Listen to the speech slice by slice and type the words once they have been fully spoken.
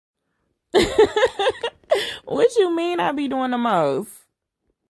What you mean I be doing the most?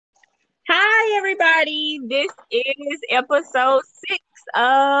 Hi, everybody. This is episode 6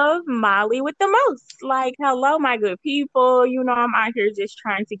 of Molly with the Most. Like, hello, my good people. I'm out here just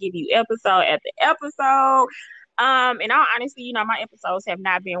trying to give you episode after episode. In all honesty, my episodes have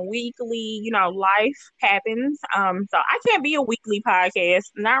not been weekly. Life happens. So I can't be a weekly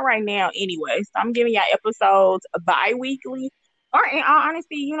podcast, not right now anyway. So I'm giving y'all episodes bi-weekly. Or in all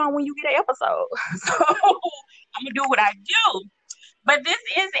honesty, when you get an episode. So I'm gonna do what I do. But this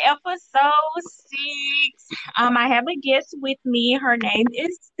is episode 6. I have a guest with me. Her name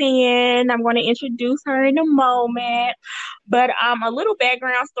is Sin. I'm going to introduce her in a moment. But a little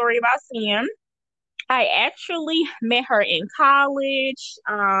background story about Sin. I actually met her in college.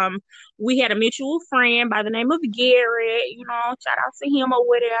 We had a mutual friend by the name of Garrett, shout out to him or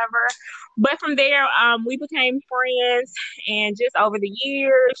whatever. But from there, we became friends, and just over the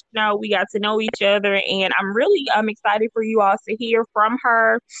years, we got to know each other. And I'm really excited for you all to hear from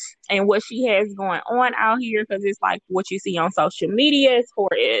her and what she has going on out here, because it's like what you see on social media as far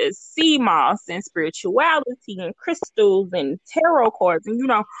as sea moss and spirituality and crystals and tarot cards and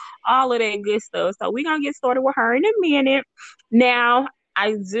all of that good stuff. So we're gonna get started with her in a minute. Now,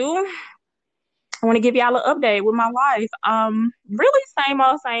 I want to give y'all an update with my life. Really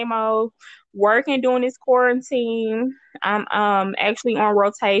same old, working during this quarantine. I'm actually on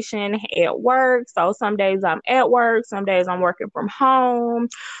rotation at work. So some days I'm at work, some days I'm working from home.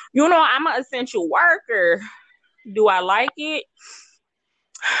 I'm an essential worker. Do I like it?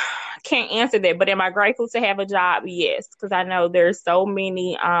 Can't answer that, but am I grateful to have a job? Yes, because I know there's so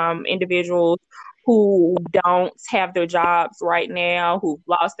many individuals who don't have their jobs right now, who've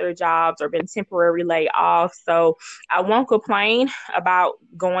lost their jobs or been temporarily laid off. So I won't complain about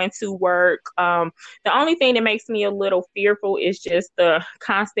going to work. The only thing that makes me a little fearful is just the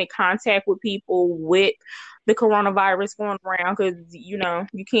constant contact with people with the coronavirus going around, because you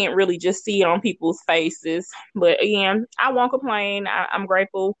can't really just see it on people's faces. But again, I won't complain. I'm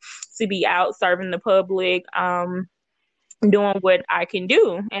grateful to be out serving the public, doing what I can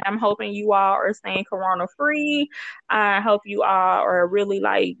do. And I'm hoping you all are staying corona free. I hope you all are really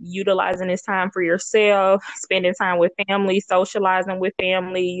like utilizing this time for yourself, spending time with family, socializing with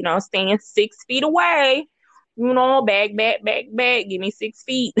family, staying 6 feet away. Back, give me 6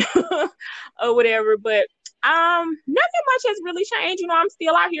 feet or whatever. But nothing much has really changed. I'm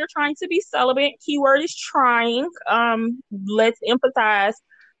still out here trying to be celibate. Keyword is trying. Let's emphasize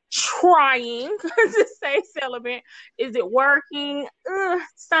trying to stay celibate. Is it working?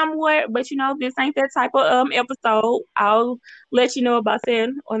 Somewhat, but this ain't that type of episode. I'll let you know about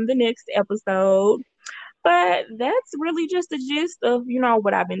that on the next episode. But that's really just the gist of,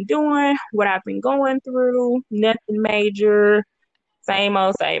 what I've been doing, what I've been going through. Nothing major, same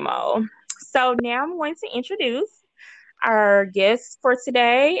old, same old. So now I'm going to introduce our guest for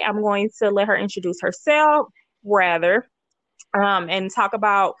today. I'm going to let her introduce herself, rather, and talk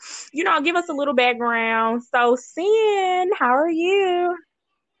about, give us a little background. So, Sin, how are you?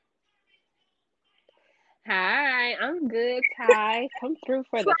 Hi, I'm good, Ty. Come through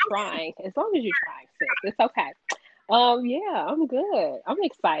for the trying. As long as you try, sis. It's okay. Yeah, I'm good. I'm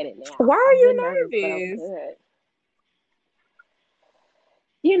excited Why now. are I've been you nervous, but I'm nervous? good.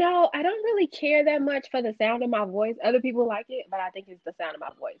 I don't really care that much for the sound of my voice. Other people like it, but I think it's the sound of my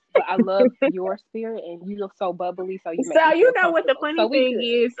voice. But I love your spirit and you look so bubbly, so you make So, me feel what the comfortable. funny So we thing good.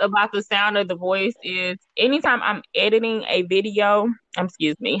 is about the sound of the voice is anytime I'm editing a video,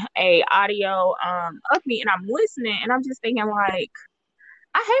 excuse me, a audio of me, and I'm listening and I'm just thinking like,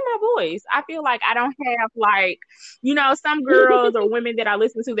 I hate my voice. I feel like I don't have like, some girls or women that I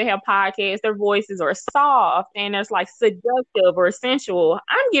listen to that have podcasts, their voices are soft and it's like seductive or sensual.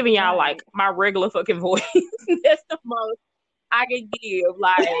 I'm giving y'all like Right. my regular fucking voice. That's the most I can give.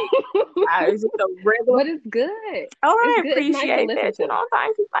 Like, it's just a regular. But it's good. Oh, It's I good. It's nice to appreciate listen that. to.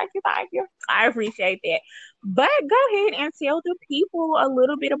 Thank you, thank you, thank you. I appreciate that. But go ahead and tell the people a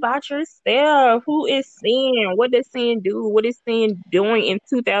little bit about yourself. Who is Sin? What does Sin do? What is Sin doing in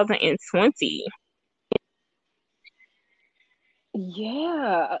 2020?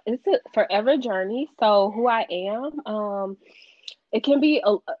 Yeah, it's a forever journey. So who I am, it can be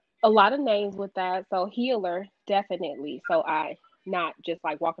a lot of names with that. So healer, definitely. So I not just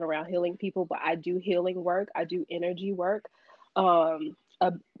like walking around healing people, but I do healing work. I do energy work. Um,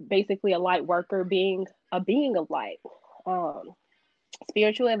 a, basically a light worker, being of light. Um,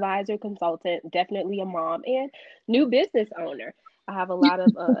 spiritual advisor, consultant, definitely a mom, and new business owner. I have a lot of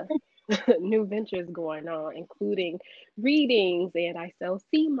new ventures going on, including readings, and I sell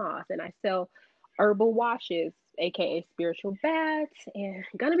sea moss and I sell herbal washes. aka spiritual bats, and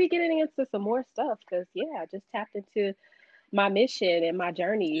gonna be getting into some more stuff because I just tapped into my mission and my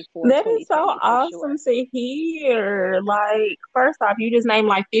journey for That is so 2020 for sure. awesome to hear. Like, first off, you just named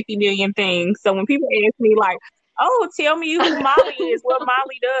like 50 million things. So when people ask me, like, oh, tell me who Molly is, what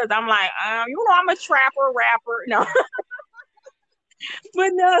Molly does, I'm like, I'm a trapper, rapper. No, but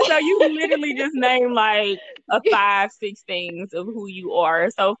no, so you literally just named like a 5, 6 things of who you are.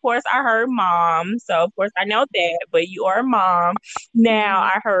 So of course I heard mom. So of course I know that, but you are a mom. Now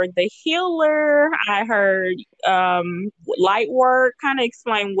Mhm. I heard the healer. I heard light work. Kind of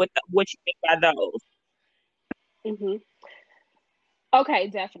explain what you mean by those. Mhm. Okay,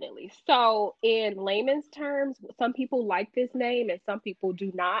 definitely. So, in layman's terms, some people like this name and some people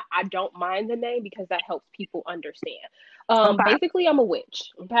do not. I don't mind the name because that helps people understand. Okay. Basically, I'm a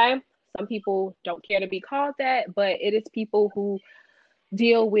witch. Okay. Some people don't care to be called that, but it is people who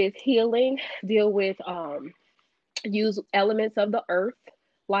deal with healing, deal with use elements of the earth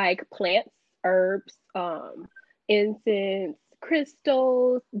like plants, herbs, incense,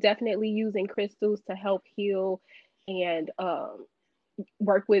 crystals, definitely using crystals to help heal and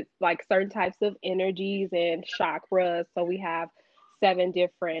work with like certain types of energies and chakras. So we have 7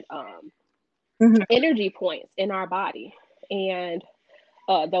 different Mhm. energy points in our body. And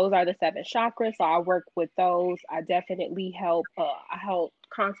those are the 7 chakras. So I work with those. I definitely help. I help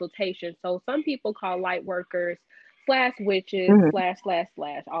consultation. So some people call light workers slash witches Mhm.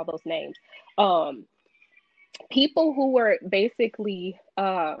 slash all those names. Um, People who were basically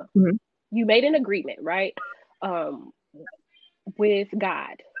Mhm. you made an agreement, right? Um, with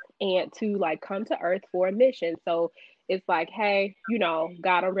God and to like come to earth for a mission. So it's like, hey,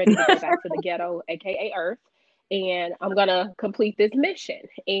 God, I'm ready to go back to the ghetto, aka Earth, and I'm gonna complete this mission.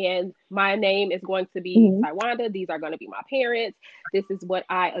 And my name is going to be Mhm. Taiwanda. These are going to be my parents. This is what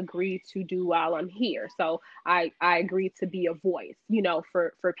I agree to do while I'm here. So I agree to be a voice,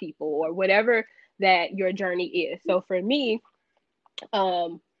 for people or whatever that your journey is. So for me,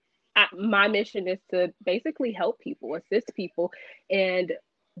 um, my mission is to basically help people, assist people. And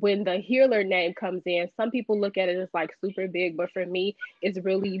when the healer name comes in, some people look at it as like super big, but for me, it's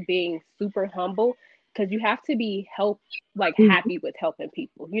really being super humble because you have to be like Mhm. happy with helping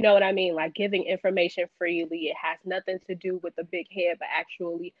people. You know what I mean? Like giving information freely. It has nothing to do with the big head, but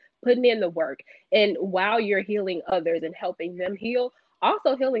actually putting in the work. And while you're healing others and helping them heal,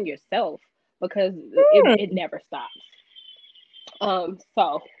 also healing yourself because it never stops.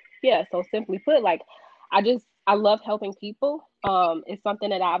 So yeah, so simply put, like I love helping people. It's something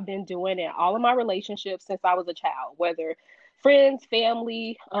that I've been doing in all of my relationships since I was a child, whether friends,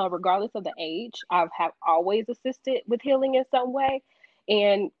 family, regardless of the age. I've always assisted with healing in some way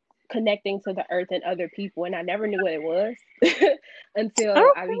and connecting to the earth and other people, and I never knew what it was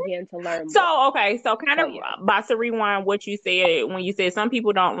until I began to learn more. So, okay, so kind So of yeah. about to rewind what you said when you said some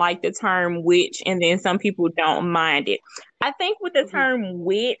people don't like the term witch and then some people don't mind it. I think with the Hmm. term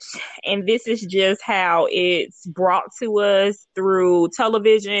witch, and this is just how it's brought to us through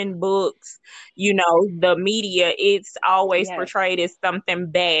television, books, the media, it's always Yes. portrayed as something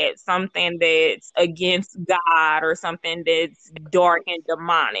bad, something that's against God or something that's dark and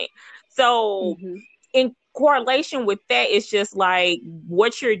demonic. So, Hmm. in correlation with that, it's just like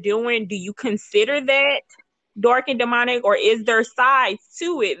what you're doing. Do you consider that dark and demonic, or is there sides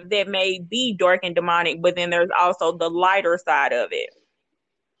to it that may be dark and demonic, but then there's also the lighter side of it?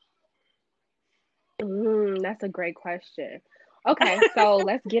 That's a great question. Okay, so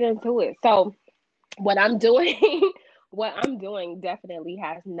let's get into it. So what I'm doing what I'm doing definitely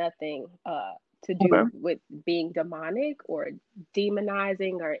has nothing to Okay. do with being demonic or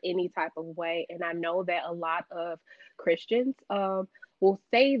demonizing or any type of way, and I know that a lot of Christians will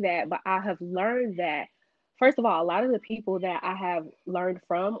say that, but I have learned that first of all, a lot of the people that I have learned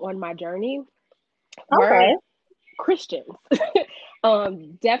from on my journey were Okay. Christians.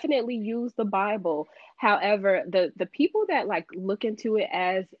 Definitely use the Bible. However, the people that like look into it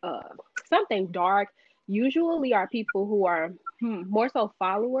as something dark usually are people who are more so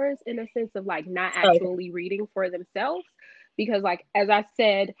followers in a sense of like not Okay. actually reading for themselves. Because like as I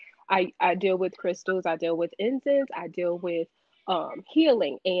said, I deal with crystals, I deal with incense, I deal with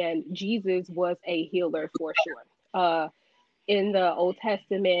healing, and Jesus was a healer for sure. In the Old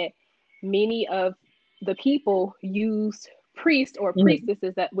Testament, many of the people used priests or Mhm.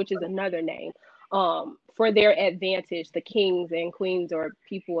 priestesses, that which is another name, for their advantage. The kings and queens or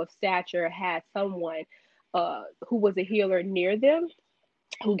people of stature had someone who was a healer near them,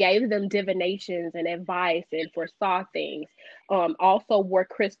 who gave them divinations and advice and foresaw things. Also wore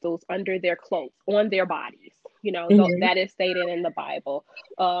crystals under their cloaks on their bodies. Mhm. That is stated in the Bible.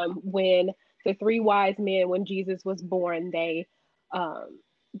 When the three wise men, when Jesus was born, they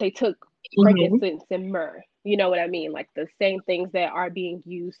took Mhm. frankincense and myrrh. You know what I mean? Like the same things that are being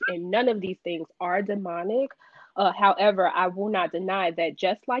used, and none of these things are demonic. However, I will not deny that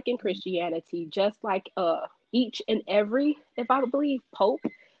just like in Christianity, just like each and every, if I believe, pope,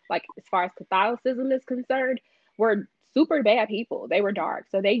 like as far as Catholicism is concerned, were super bad people. They were dark.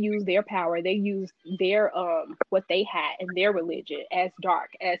 So they used their power, they used their what they had in their religion as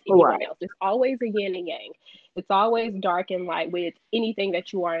dark as anyone Right. else. It's always a yin and yang. It's always dark and light with anything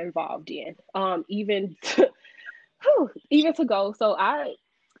that you are involved in. Even to go. So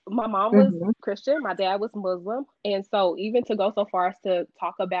my mom was Mhm. Christian, my dad was Muslim, and so even to go so far as to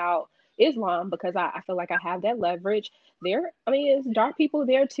talk about Islam, because I feel like I have that leverage there. I mean, it's dark people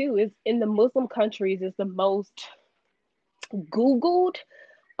there too. It's in the Muslim countries is the most Googled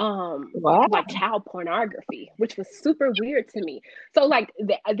Wow. like child pornography, which was super weird to me. So like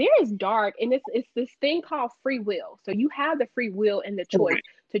there is dark, and it's this thing called free will. So you have the free will and the choice Right.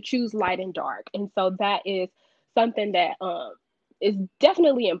 to choose light and dark, and so that is something that is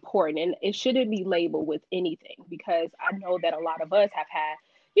definitely important, and it shouldn't be labeled with anything, because I know that a lot of us have had,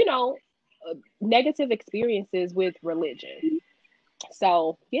 you know, negative experiences with religion.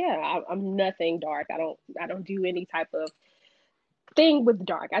 So yeah, I'm nothing dark. I don't do any type of thing with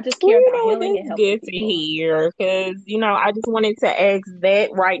dark. I just Well, care you about know what? healing and That's helping good to people. hear because I just wanted to ask that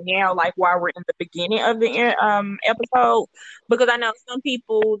right now, like while we're in the beginning of the episode, because I know some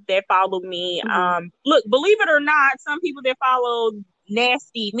people that follow me. Hmm. Look, believe it or not, some people that follow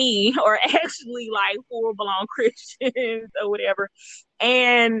nasty me are actually like full blown Christians or whatever.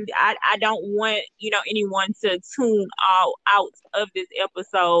 And I don't want anyone to tune out of this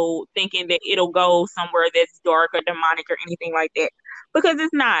episode thinking that it'll go somewhere that's dark or demonic or anything like that, because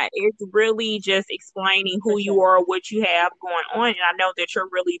it's not. It's really just explaining For who you sure. are, what you have going on. And I know that you're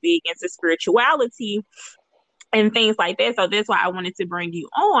really big into spirituality and things like that. So that's why I wanted to bring you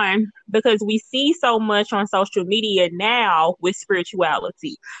on, because we see so much on social media now with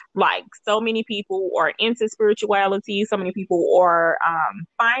spirituality. Like so many people are into spirituality, so many people are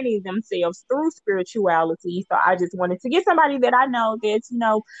finding themselves through spirituality. So I just wanted to get somebody that I know that's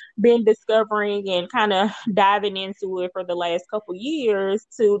been discovering and kind of diving into it for the last couple years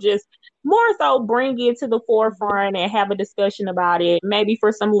to just more so bring it to the Hmm. forefront and have a discussion about it. Maybe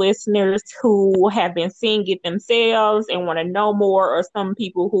for some listeners who have been seeing it themselves and want to know more, or some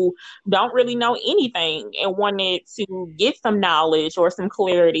people who don't really know anything and wanted to get some knowledge or some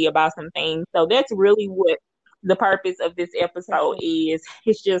clarity about some things. So that's really what the purpose of this For episode sure. is.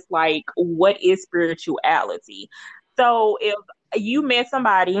 It's just like, what is spirituality? So if you met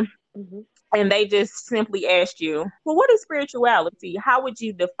somebody Hmm. and they just simply asked you, well, what is spirituality? How would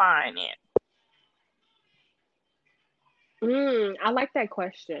you define it? I like that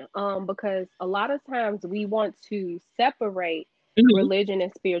question. Because a lot of times we want to separate Mhm, religion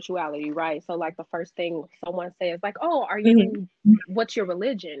and spirituality, right? So, like the first thing someone says, like, "Oh, mhm. what's your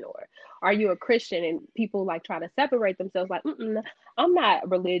religion?" or "Are you a Christian?" And people like try to separate themselves, like, "I'm not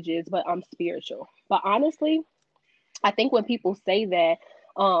religious, but I'm spiritual." But honestly, I think when people say that,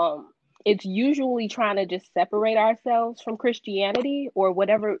 it's usually trying to just separate ourselves from Christianity or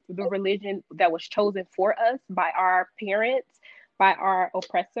whatever the religion that was chosen for us by our parents, by our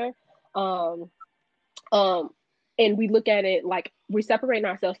oppressor. Um, um, and we look at it like we're separating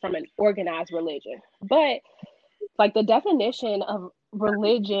ourselves from an organized religion. But like the definition of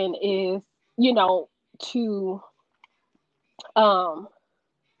religion is, to um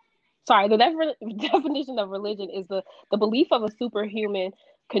sorry, the definition of religion is the belief of a superhuman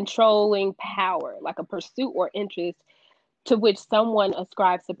controlling power, like a pursuit or interest to which someone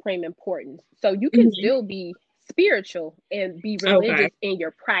ascribes supreme importance. So you can Mhm. still be spiritual and be Okay. religious in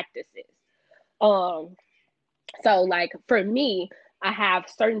your practices. Um, so like for me, I have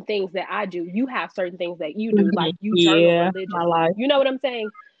certain things that I do. You have certain things that you do, Mhm. like you journal Yeah, my religiously. life. You know what I'm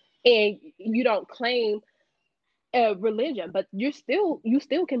saying? And you don't claim a religion, but you still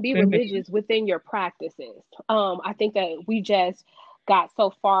can be Mhm. religious within your practices. I think that we just got so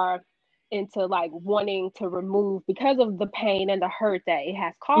far into like wanting to remove, because of the pain and the hurt that it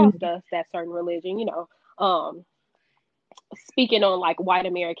has caused Mhm. us, that certain religion, um speaking on like white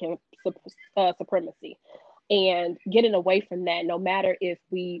American supremacy, and getting away from that. No matter if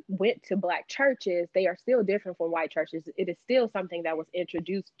we went to black churches, they are still different from white churches. It is still something that was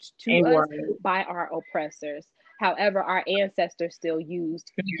introduced to And us word. by our oppressors. However, our ancestors still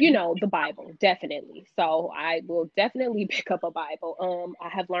used, Mhm. the Bible, definitely. So I will definitely pick up a Bible. I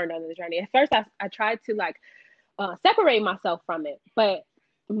have learned on the journey. At first, I tried to like separate myself from it, but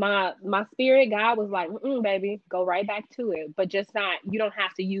my spirit God was like, baby, go right back to it, but just not, you don't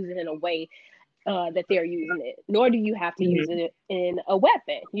have to use it in a way that they're using it, nor do you have to use Mhm. it in a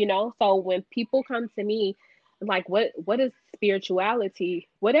weapon, you know? So when people come to me, like, what is spirituality?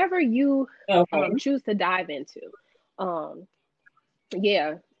 Whatever you Okay. choose to dive into. Um,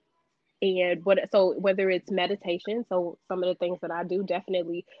 yeah. And so whether it's meditation, so some of the things that I do,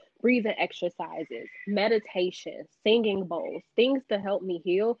 definitely breathing exercises, meditation, singing bowls, things to help me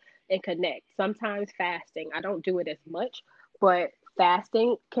heal and connect. Sometimes fasting. I don't do it as much, but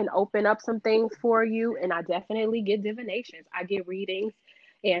fasting can open up some things for you. And I definitely get divinations. I get readings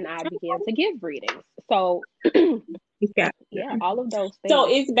and I began to give readings. So Gotcha. yeah, all of those So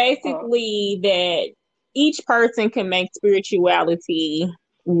things. it's Uh, basically that each person can make spirituality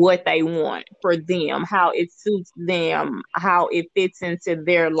what they want for them, how it suits them, how it fits into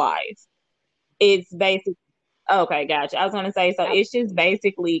their life. It's basic. Okay, gotcha. I was gonna say, so it's just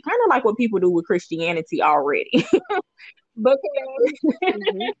basically kind of like what people do with Christianity already. Because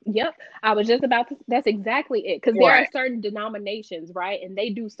Yep. I was just about to, that's exactly it. Because there are right, certain denominations, right? And they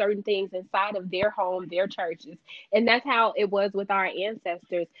do certain things inside of their home, their churches. And that's how it was with our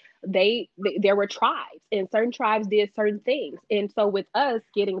ancestors. There were tribes, and certain tribes did certain things. And so, with us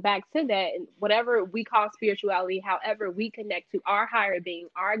getting back to that, and whatever we call spirituality, however we connect to our higher being,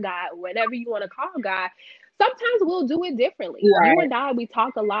 our God, whatever you want to call God, sometimes we'll do it differently. You right, and I, we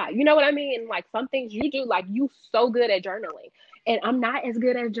talk a lot. You know what I mean? Like some things you do, like you so good at journaling and I'm not as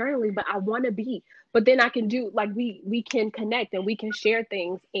good at journaling, but I want to be. But then I can do like we can connect and we can share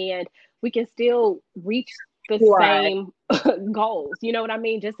things and we can still reach the right. same goals. You know what I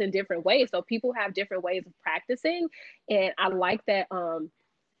mean? Just in different ways. So people have different ways of practicing, and I like that.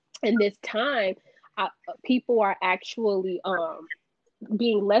 In this time, people are actually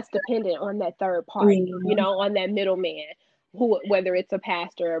being less dependent on that third party. You Mm. know, on that middleman. Who, whether it's a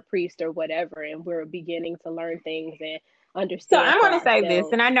pastor, a priest, or whatever, and we're beginning to learn things and So understand I'm for going to say this,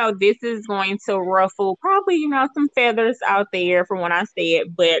 ourselves. and I know this is going to ruffle probably, some feathers out there from what I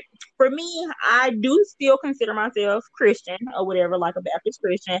said, but for me, I do still consider myself Christian or whatever, like a Baptist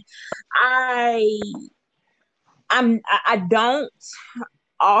Christian. I I don't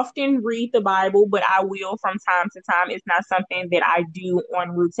often read the Bible, but I will from time to time. It's not something that I do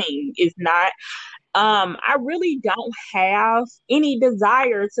on routine. It's not. I really don't have any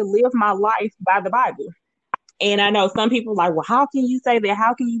desire to live my life by the Bible. And I know some people are like, well, how can you say that?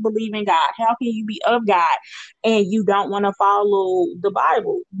 How can you believe in God? How can you be of God and you don't want to follow the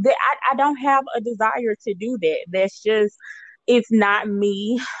Bible? I don't have a desire to do that. That's just, it's not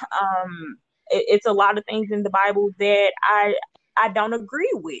me. It's a lot of things in the Bible that I don't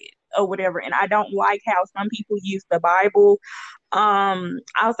agree with or whatever. And I don't like how some people use the Bible.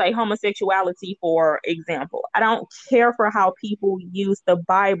 I'll say homosexuality, for example. I don't care for how people use the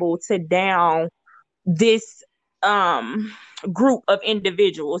Bible to down this um group of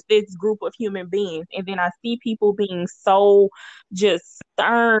individuals, this group of human beings, and then I see people being so just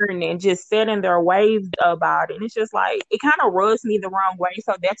stern and just set in their ways about it, and it's just like it kind of rubs me the wrong way.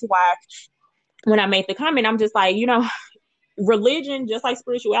 So that's why when I made the comment, I'm just like, religion, just like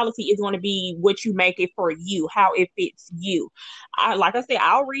spirituality, is going to be what you make it for you, how it fits you. Like I said,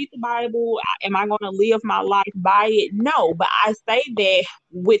 I'll read the Bible. Am I going to live my life by it? No, but I say that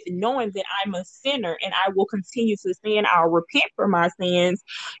with knowing that I'm a sinner and I will continue to sin. I'll repent for my sins.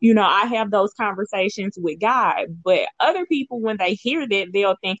 I have those conversations with God. But other people, when they hear that,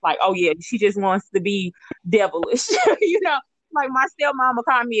 they'll think like, oh yeah, she just wants to be devilish, like my stepmama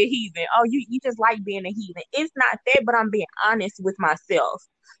called me a heathen. Oh, you just like being a heathen. It's not that, but I'm being honest with myself.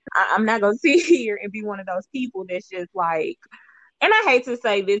 I'm not gonna sit here and be one of those people that's just like, and I hate to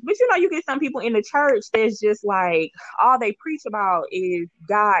say this, but you get some people in the church that's just like all they preach about is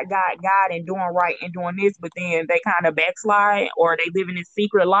God, God, God, and doing right and doing this, but then they kind of backslide or they live in this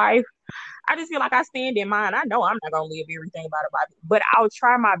secret life. I just feel like I stand in mine. I know I'm not gonna live everything by the Bible, but I'll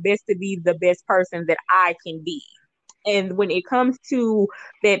try my best to be the best person that I can be. And when it comes to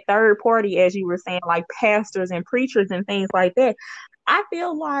that third party, as you were saying, like pastors and preachers and things like that, I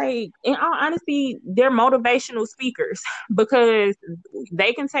feel like, in all honesty, they're motivational speakers because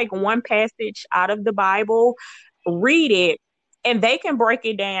they can take one passage out of the Bible, read it, and they can break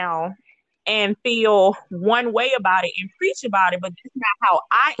it down and feel one way about it and preach about it, but that's not how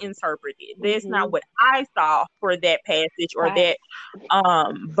I interpret it. That's not Mm-hmm. what I saw for that passage or that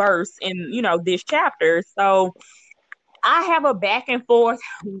Facts. verse in this chapter. So I have a back and forth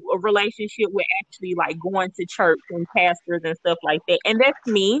relationship with actually like going to church and pastors and stuff like that. And that's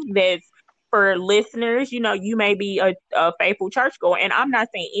me. That's for listeners, you may be a faithful churchgoer. And I'm not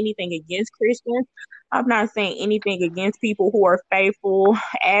saying anything against Christians. I'm not saying anything against people who are faithful,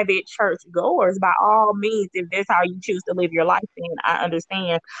 avid church goers. By all means, if that's how you choose to live your life, then I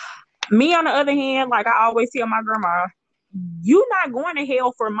understand. Me, on the other hand, like I always tell my grandma, you're not going to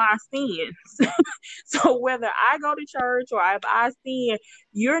hell for my sins. So whether I go to church or if I sin,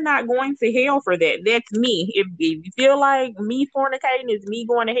 you're not going to hell for that. That's me. If you feel like me fornicating is me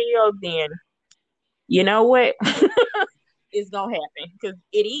going to hell, then you know what? It's gonna happen because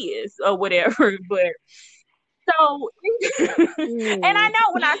it is or whatever. But so, and I Mm.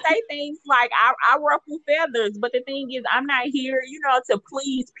 know when I say things like I ruffle feathers, but the thing is, I'm not here, to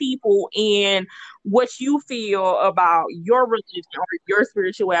please people in what you feel about your religion or your Yeah,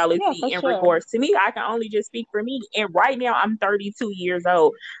 spirituality for in sure. regards to me. I can only just speak for me. And right now, I'm 32 years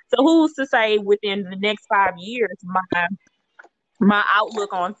old. So who's to say within the next 5 years, my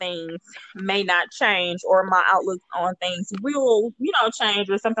outlook on things may not change or my outlook on things will change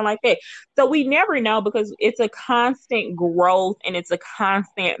or something like that. So we never know because it's a constant growth and it's a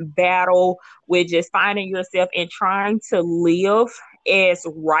constant battle with just finding yourself and trying to live as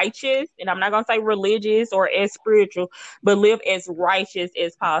righteous, and I'm not going to say religious or as spiritual, but live as righteous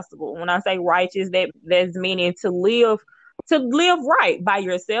as possible. When I say righteous, that's meaning to live right by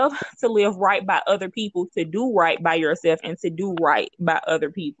yourself, to live right by other people, to do right by yourself, and to do right by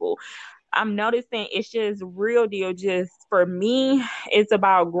other people. I'm noticing it's just real deal. Just for me, it's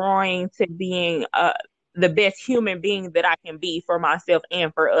about growing to being the best human being that I can be for myself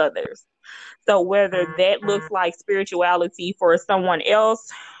and for others. So whether that looks like spirituality for someone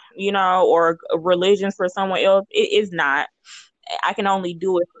else, or religion for someone else, it is not. I can only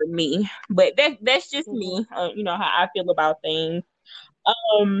do it for me. But that's just Mm-hmm. me, how I feel about things.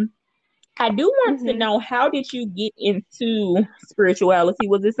 Um, I do want to Mm-hmm. know, how did you get into spirituality?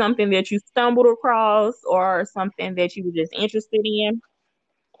 Was it something that you stumbled across or something that you were just interested in?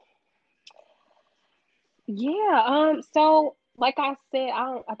 Yeah. So like I said,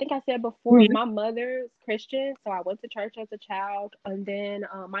 I think I said before, Mhm. my mother's Christian, so I went to church as a child, and then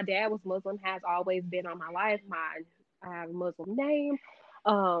my dad was Muslim, has always been on my life. I have a Muslim name.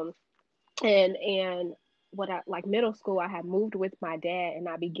 Um, and what I like middle school, I had moved with my dad, and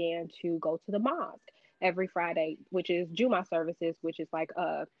I began to go to the mosque every Friday, which is Juma services, which is like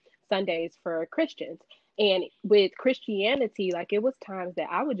Sundays for Christians. And with Christianity, like it was times that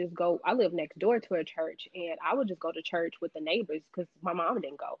I would just go. I live next door to a church, and I would just go to church with the neighbors because my mom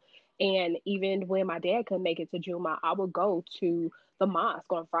didn't go. And even when my dad couldn't make it to Juma, I would go to the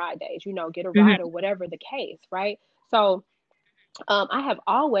mosque on Fridays, get a ride or Mhm. whatever the case, right? So I have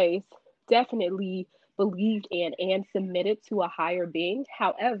always definitely believed in and submitted to a higher being.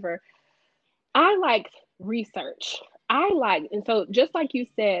 However, I like research. And so just like you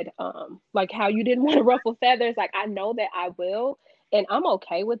said, like how you didn't want to ruffle feathers, like I know that I will, and I'm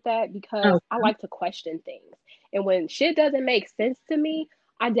okay with that because Oh, I like to question things. And when shit doesn't make sense to me,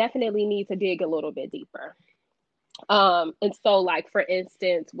 I definitely need to dig a little bit deeper. And so like for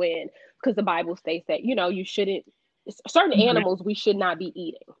instance, because the Bible states that, you shouldn't certain mhm. animals we should not be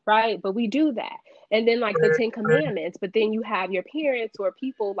eating, right? But we do that. And then like the 10 commandments, but then you have your parents or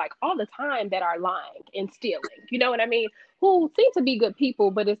people like all the time that are lying and stealing. You know what I mean? Who seem to be good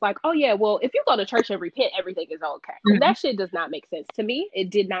people, but it's like, oh yeah, well, if you go to church and repent, everything is okay. And Mhm. that shit does not make sense to me. It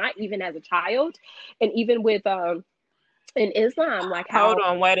did not, even as a child. And even with in Islam, like Hold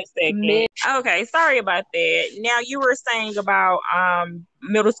how on, wait a men. second. Okay, sorry about that. Now you were saying about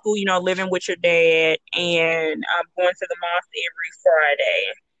middle school, living with your dad and going to the mosque every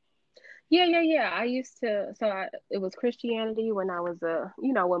Friday. Yeah. I used to, it was Christianity when I was,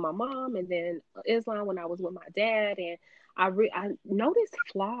 with my mom, and then Islam when I was with my dad. And I noticed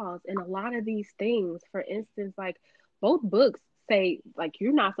flaws in a lot of these things. For instance, like both books say, like,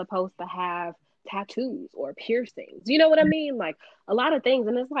 you're not supposed to have tattoos or piercings. You know what I mean? Like a lot of things.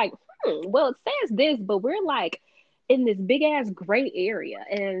 And it's like, well, it says this, but we're like in this big ass gray area.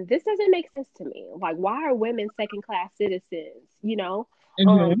 And this doesn't make sense to me. Like, why are women second class citizens?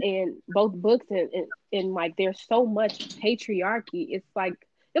 Mm-hmm. And both books and like there's so much patriarchy. It's like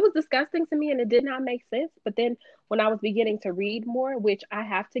it was disgusting to me and it did not make sense. But then when I was beginning to read more, which I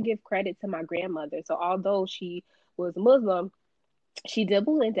have to give credit to my grandmother, so although she was Muslim, she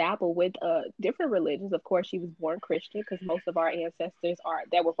dibble and dabble with different religions. Of course, she was born Christian because most of our ancestors are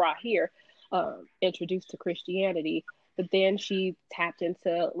that were brought here introduced to Christianity. But then she tapped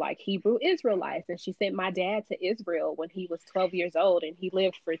into like Hebrew Israelites, and she sent my dad to Israel when he was 12 years old, and he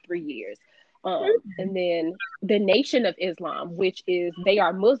lived for 3 years. And then the Nation of Islam, which is they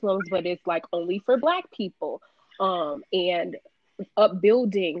are Muslims, but it's like only for Black people, and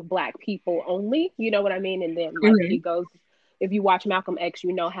upbuilding Black people only. You know what I mean? And then like Mm-hmm. it goes. If you watch Malcolm X,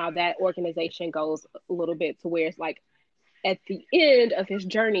 you know how that organization goes a little bit to where it's like at the end of his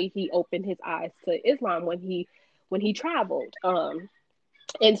journey, he opened his eyes to Islam when he traveled.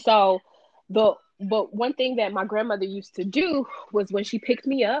 And so but one thing that my grandmother used to do was when she picked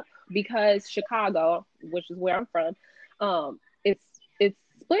me up, because Chicago, which is where I'm from, it's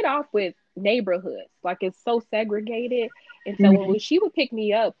split off with neighborhoods. Like, it's so segregated. And so when Mhm. she would pick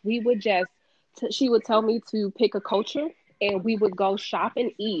me up, we would just she would tell me to pick a culture, and we would go shop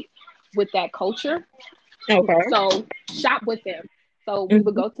and eat with that culture. Okay. So shop with them. So we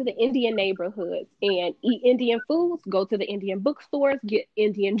would Mhm. go to the Indian neighborhoods and eat Indian foods, go to the Indian bookstores, get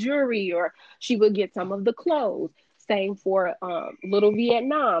Indian jewelry, or she would get some of the clothes. Same for Little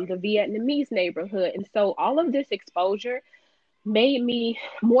Vietnam, the Vietnamese neighborhood. And so all of this exposure made me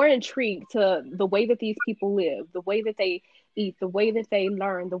more intrigued to the way that these people live, the way that they eat, the way that they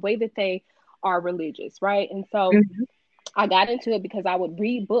learn, the way that they are religious, right? And so Mhm. I got into it because I would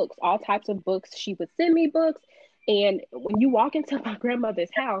read books, all types of books. She would send me books. And when you walk into my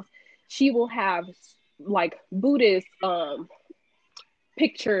grandmother's house, she will have like Buddhist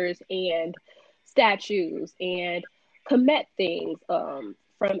pictures and statues and Kemet things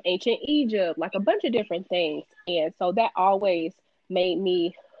from ancient Egypt, like a bunch of different things. And so that always made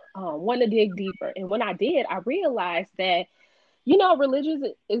me want to dig deeper. And when I did, I realized that,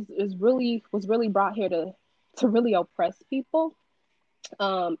 religion is really was really brought here to really oppress people.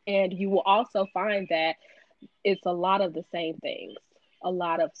 And you will also find that it's a lot of the same things, a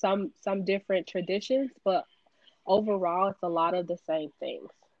lot of some different traditions, but overall, it's a lot of the same things.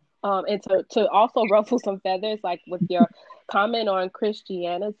 And to also ruffle some feathers, like with your comment on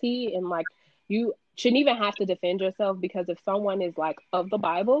Christianity, and like, you shouldn't even have to defend yourself, because if someone is like of the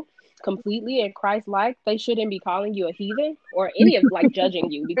Bible completely and Christ like, they shouldn't be calling you a heathen or any of like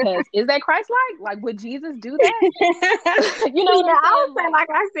judging you, because is that Christ like? Like, would Jesus do that? You know what Yeah, I'm I would saying? say, Like, like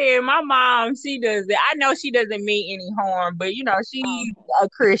I said, my mom, she does it. I know she doesn't mean any harm, but she's okay. a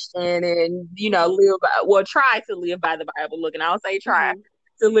Christian and Hmm. live by, well, try to live by the Bible. Look, and I'll say try Hmm.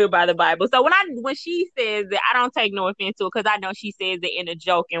 to live by the Bible. So when she says that, I don't take no offense to it, because I know she says it in a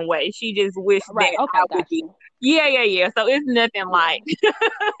joking way. She just wished Right. that I Okay. would Got be. you. Yeah, yeah, yeah. So it's nothing Yeah. like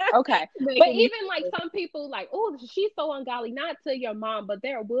Okay. But making me. even like some people like, oh, she's so ungodly, not to your mom, but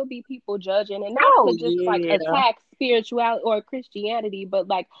there will be people judging, and not Oh to just like yeah. attack spirituality or Christianity, but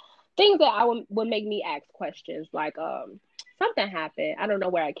like things that would make me ask questions. Like, something happened. I don't know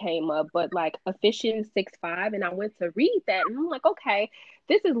where it came up, but like Ephesians 6:5, and I went to read that, and I'm like, okay,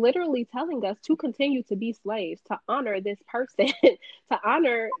 this is literally telling us to continue to be slaves, to honor this person, to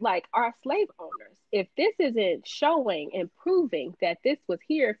honor like our slave owners. If this isn't showing and proving that this was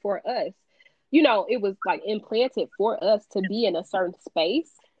here for us, it was like implanted for us to be in a certain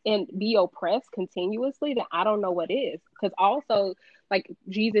space and be oppressed continuously, then I don't know what is. Because also, like,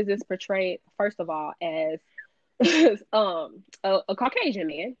 Jesus is portrayed, first of all, as a Caucasian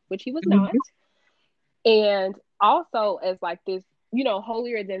man, which he was not, Mhm. and also as like this,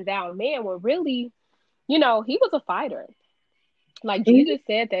 holier than thou man, when really, he was a fighter. Like, Mhm. Jesus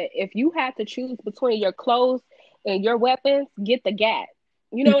said that if you had to choose between your clothes and your weapons, get the gat.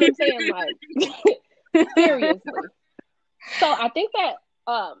 You know what I'm saying? Like, seriously. So I think that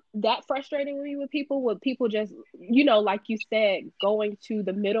that frustrating me with people, with people just, like you said, going to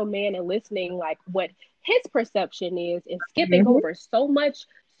the middleman and listening like what his perception is, and skipping Mhm. over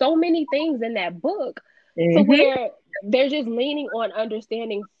so many things in that book, to Mhm. where they're just leaning on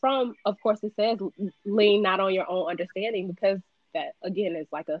understanding from, of course it says lean not on your own understanding, because that again is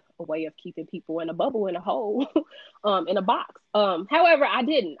like a way of keeping people in a bubble, in a hole, in a box. However, I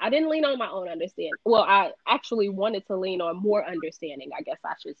didn't lean on my own understanding. Well, I actually wanted to lean on more understanding, I guess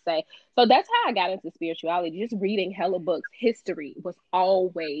I should say. So that's how I got into spirituality. Just reading hella books. History was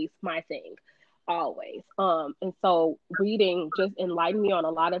always my thing. Always. And so reading just enlightened me on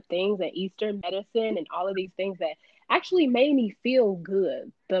a lot of things, and Eastern medicine and all of these things that actually made me feel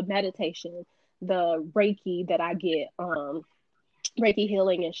good. The meditation, the Reiki that I get, Reiki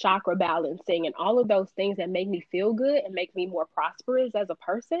healing and chakra balancing, and all of those things that make me feel good and make me more prosperous as a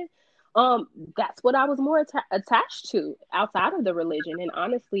person. That's what I was more attached to outside of the religion. And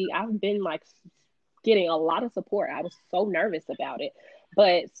honestly, I've been like getting a lot of support. I was so nervous about it,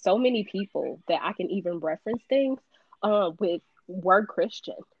 but so many people that I can even reference things with word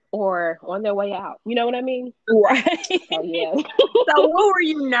Christian or on their way out. You know what I mean? Right. So yeah. So what were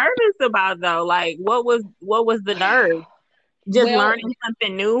you nervous about though? Like what was the nerve? Just Well, learning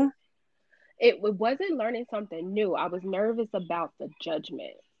something new? it wasn't learning something new. I was nervous about the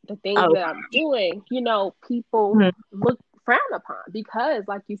judgment, the things Oh. that I'm doing. People Mhm. look frown upon, because,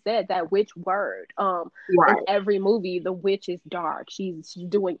 like you said, that witch word. In Right. every movie, the witch is dark. She's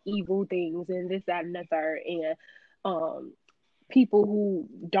doing evil things and this, that, and the third. And um, people who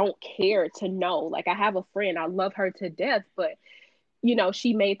don't care to know. Like, I have a friend, I love her to death, but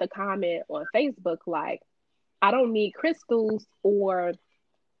she made the comment on Facebook like, I don't need crystals or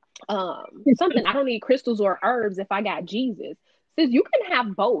something. I don't need crystals or herbs if I got Jesus. Says you can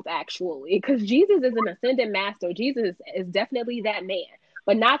have both actually, because Jesus is an ascended master. Jesus is definitely that man,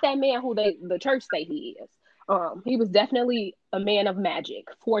 but not that man who the church say he is. He was definitely a man of magic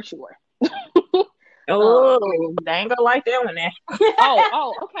for sure. Oh, they ain't gonna like that one then.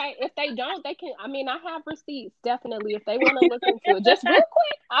 Okay. If they don't, they can. I mean, I have receipts definitely if they want to look into it. Just real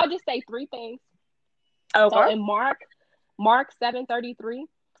quick, I'll just say 3 things. Okay. So in Mark 7:33,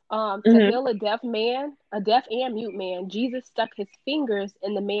 to heal a deaf and mute man, Jesus stuck his fingers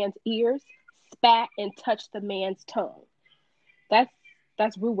in the man's ears, spat, and touched the man's tongue.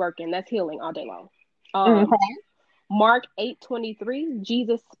 That's root working. That's healing all day long. Mark 8:23,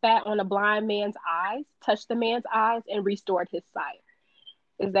 Jesus spat on a blind man's eyes, touched the man's eyes, and restored his sight.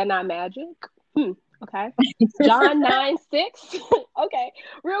 Is that not magic? Okay. John 9:6. Okay.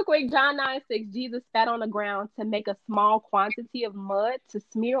 Real quick, John 9:6, Jesus spat on the ground to make a small quantity of mud to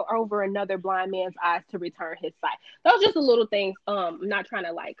smear over another blind man's eyes to return his sight. Those are just the little things. I'm not trying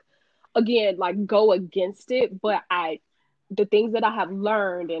to go against it, but the things that I have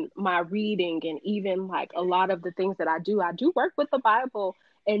learned in my reading and even like a lot of the things that I do work with the Bible,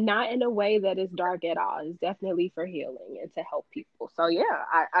 and not in a way that is dark at all. It's definitely for healing and to help people. So yeah,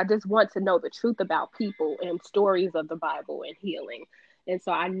 I just want to know the truth about people and stories of the Bible and healing. And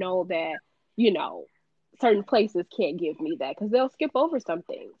so I know that, certain places can't give me that because they'll skip over some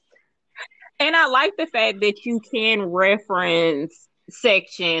things. And I like the fact that you can reference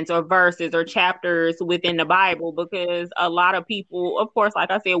sections or verses or chapters within the Bible, because a lot of people, of course,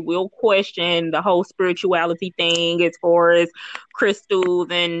 like I said, will question the whole spirituality thing as far as crystals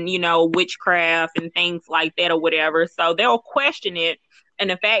and, witchcraft and things like that or whatever. So they'll question it. And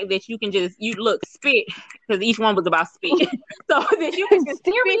the fact that you can just, spit, because each one was about spit. So that you can just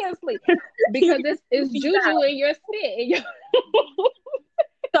seriously, because it's juju in your spit.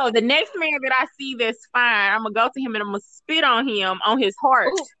 So the next man that I see that's fine, I'm going to go to him and I'm going to spit on him, on his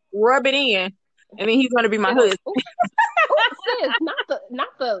heart, rub it in, and then he's going to be my husband. Sis, not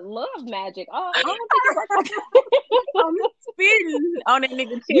the love magic. Oh, I don't think it works like that. I'm spitting on that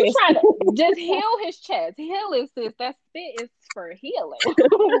nigga's chest. You trying to just heal his chest. Heal it, sis. That spit is for healing,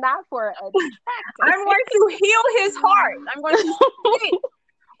 not for attraction. I'm going to heal his heart. I'm going to spit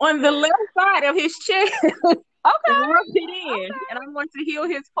on the left side of his chest. Okay. Rub it in, and I'm going to heal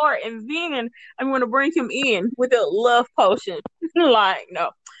his heart, and then I'm going to bring him in with a love potion. No.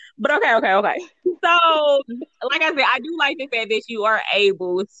 But okay. So, like I said, I do like the fact that you are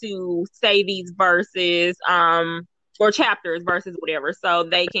able to say these verses, or chapters, verses, whatever, so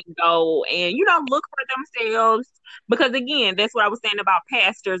they can go and, look for themselves. Because again, that's what I was saying about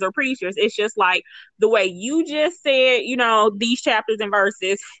pastors or preachers. It's just like the way you just said, these chapters and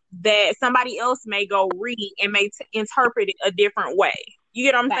verses, that somebody else may go read and may interpret it a different way. You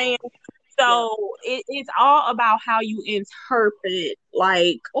get what I'm saying? So it's all about how you interpret,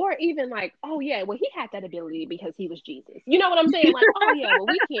 or even like, oh yeah, well he had that ability because he was Jesus. You know what I'm saying? Like, oh yeah, well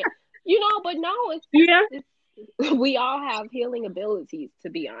we can't, but no, it's we all have healing abilities, to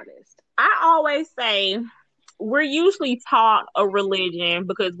be honest. I always say we're usually taught a religion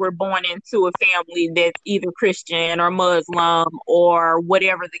because we're born into a family that's either Christian or Muslim or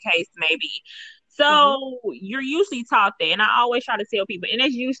whatever the case may be. So you're usually taught that. And I always try to tell people, and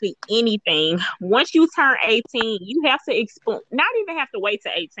it's usually anything. Once you turn 18, you have to not even have to wait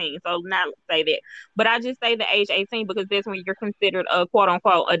to 18. So not say that, but I just say the age 18 because that's when you're considered a quote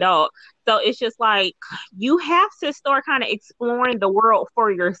unquote adult. So it's just like, you have to start kind of exploring the world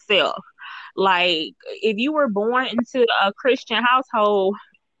for yourself. Like, if you were born into a Christian household,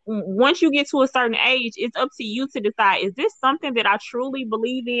 once you get to a certain age, it's up to you to decide, is this something that I truly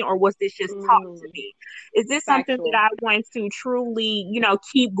believe in, or was this just taught to me? Is this something that I want to truly,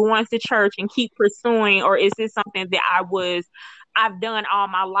 keep going to church and keep pursuing, or is this something that I've done all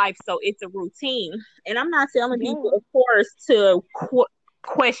my life, so it's a routine? And I'm not telling people, of course, to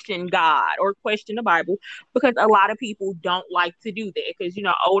question God or question the Bible, because a lot of people don't like to do that, because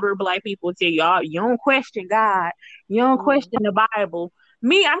older Black people tell you, you don't question God, you don't question the Bible.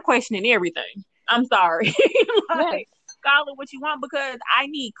 Me, I'm questioning everything. I'm sorry. Call it what you want, because I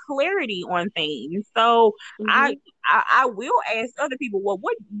need clarity on things. So I will ask other people, well,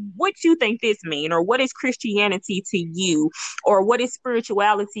 what you think this mean, or what is Christianity to you, or what is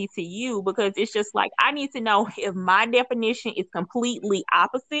spirituality to you? Because it's just like, I need to know if my definition is completely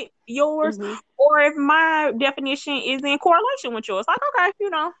opposite yours, or if my definition is in correlation with yours. Like, okay,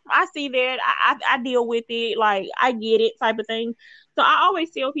 I see that. I deal with it. Like, I get it type of thing. So I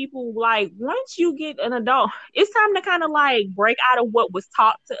always tell people, like, once you get an adult, it's time to kind of like break out of what was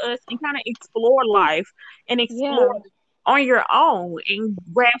taught to us and kind of explore life and explore Yeah. on your own and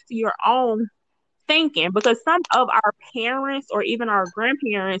grasp your own thinking, because some of our parents or even our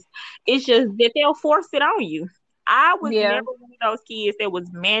grandparents, it's just that they'll force it on you. I was Yeah. never one of those kids that was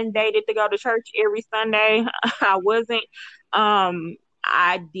mandated to go to church every Sunday. I wasn't.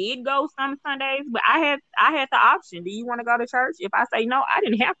 I did go some Sundays, but I had the option. Do you want to go to church? If I say no, I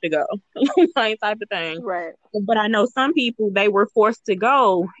didn't have to go. Like, type of thing. Right. But I know some people, they were forced to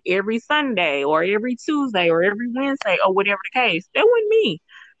go every Sunday or every Tuesday or every Wednesday or whatever the case. That wasn't me.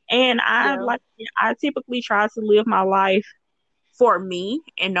 And Yeah. I typically try to live my life for me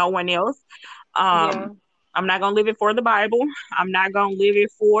and no one else. Yeah. I'm not gonna live it for the Bible. I'm not gonna live it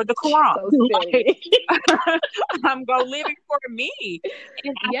for the Quran. So Like, silly. I'm gonna live it for me.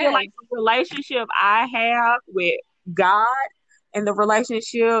 And I feel Yes. like the relationship I have with God and the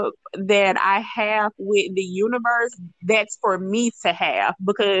relationship that I have with the universe, that's for me to have,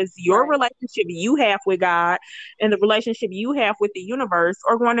 because your Right. relationship you have with God and the relationship you have with the universe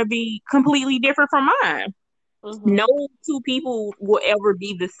are going to be completely different from mine. No Mm-hmm. two people will ever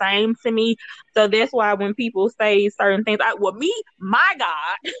be the same to me. So that's why when people say certain things, well, me, my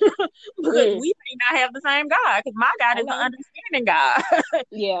God, because Mm. we may not have the same God, because my God is an Okay. understanding God.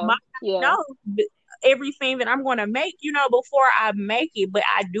 Yeah. My God Yeah. knows everything that I'm going to make, before I make it. But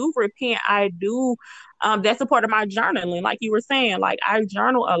I do repent. I do. That's a part of my journaling, like you were saying. Like, I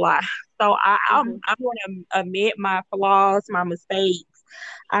journal a lot, so Mm-hmm. I'm going to admit my flaws, my mistakes.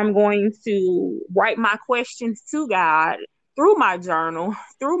 I'm going to write my questions to God through my journal,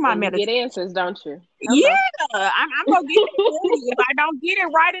 through my And you get meditation. answers, don't you? Yeah, Okay. I'm gonna get that clarity. If I don't get it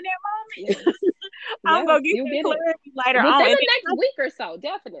right in that moment, I'm Yes, gonna get you that get it clarity later within on. the next week or so,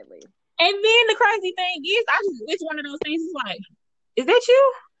 definitely. And then the crazy thing is, it's one of those things. It's like, is that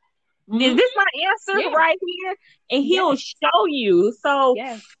you? Is Mm-hmm. this my answer Yeah. right here? And he'll Yes. show you. So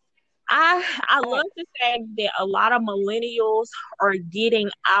Yes. I love Facts. the fact that a lot of millennials are getting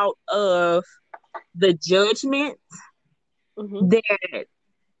out of the judgment Mm-hmm. that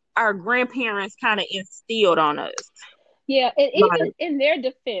our grandparents kind of instilled on us. Yeah, and even Like, in their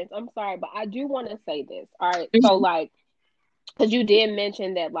defense, I'm sorry, but I do want to say this. All right, so mhm, like, because you did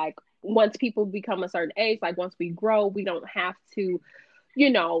mention that like once people become a certain age, like once we grow, we don't have to,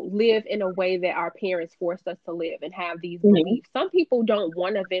 live in a way that our parents forced us to live and have these mhm, beliefs. Some people don't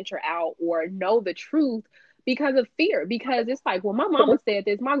want to venture out or know the truth because of fear, because it's like, well, my mama said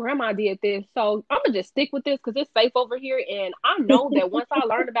this, my grandma did this, so I'm gonna just stick with this because it's safe over here. And I know that once I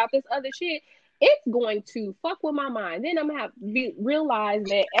learned about this other shit, it's going to fuck with my mind. Then I'm gonna have to realize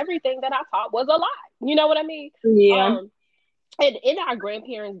that everything that I taught was a lie. You know what I mean? yeah, Um, and in our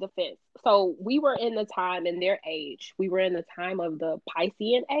grandparents' defense, so we were in the time in their age, we were in the time of the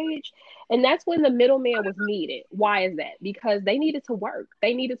Piscean age, and that's when the middleman was needed. Why is that? Because they needed to work,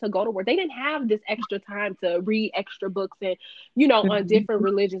 they needed to go to work, they didn't have this extra time to read extra books and on mhm, different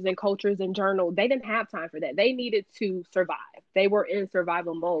religions and cultures and journal. They didn't have time for that. They needed to survive. They were in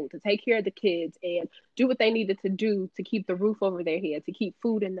survival mode to take care of the kids and do what they needed to do to keep the roof over their head, to keep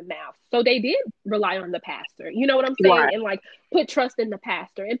food in the mouth. So they did rely on the pastor, you know what I'm saying, right, and like put trust in the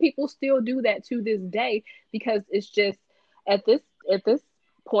pastor. And people still do that to this day because it's just at this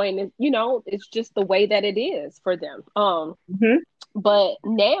point, it's just the way that it is for them. mhm, But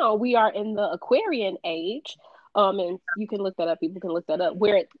now we are in the Aquarian age. And you can look that up, people can look that up,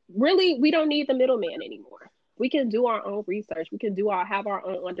 where really we don't need the middleman anymore. We can do our own research, we can have our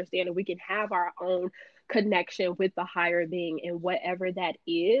own understanding, we can have our own connection with the higher being and whatever that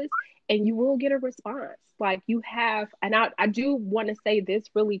is, and you will get a response. Like you have, and I do want to say this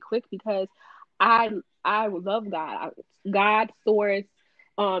really quick because I I love God. God source,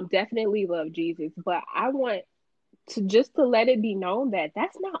 definitely love Jesus, but I want to let it be known that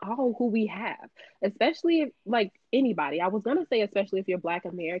that's not all who we have, especially if, like anybody. I was gonna say especially if you're Black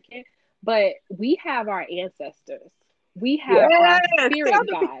American, but we have our ancestors, we have our yes. spirit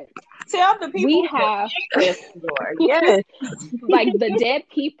guides, Tell the we people who have yes, Lord, yes, like the dead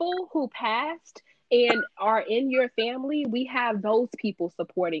people who passed and are in your family. We have those people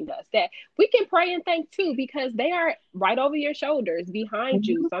supporting us that we can pray and thank too, because they are right over your shoulders behind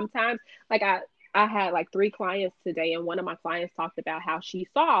you. mhm, Sometimes, like I had like 3 clients today, and one of my clients talked about how she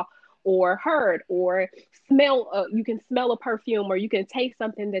saw or heard or smell, you can smell a perfume, or you can taste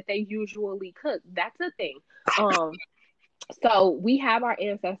something that they usually cook. That's a thing. um so we have our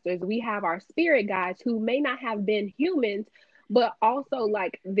ancestors, we have our spirit guides who may not have been humans, but also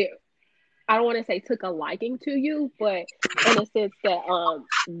like I don't want to say took a liking to you, but in a sense that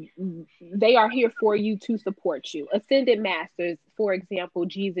they are here for you to support you. Ascended masters, for example,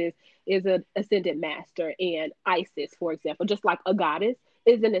 Jesus is an ascended master, and Isis, for example, just like a goddess,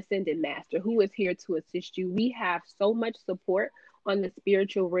 is an ascended master who is here to assist you. We have so much support on the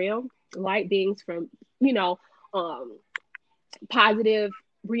spiritual realm, light beings from, you know, positive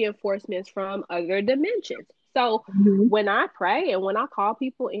reinforcements from other dimensions. So when I pray and when I call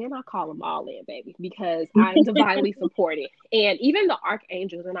people in, I call them all in, baby, because I'm divinely supported. And even the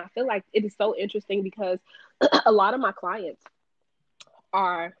archangels, and I feel like it is so interesting because a lot of my clients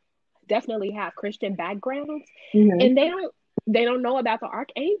are definitely have Christian backgrounds, and they don't know about the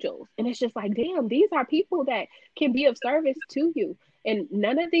archangels. And it's just like, damn, these are people that can be of service to you. And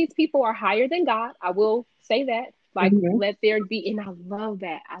none of these people are higher than God. I will say that. Like, let there be, and I love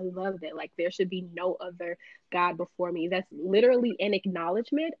that. I love that. Like, there should be no other God before me. That's literally an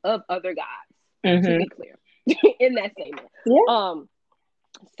acknowledgement of other gods, to be clear, in that statement. Yeah.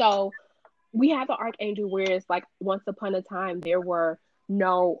 So we have the archangel where it's like, once upon a time, there were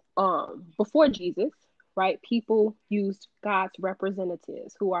no, before Jesus, right? People used God's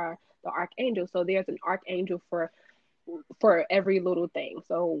representatives who are the archangel. So there's an archangel for every little thing.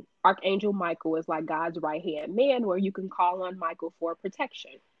 So Archangel Michael is like God's right hand man, where you can call on Michael for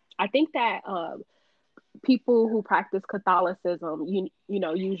protection. I think that people who practice Catholicism, you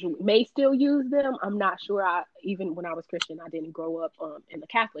know, usually may still use them. I'm not sure. Even when I was Christian, I didn't grow up in the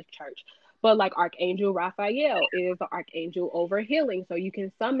Catholic Church. But like Archangel Raphael is the archangel over healing, so you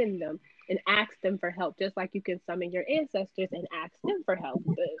can summon them and ask them for help, just like you can summon your ancestors and ask them for help.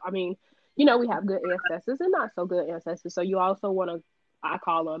 I mean, you know, we have good ancestors and not so good ancestors. So you also want to, I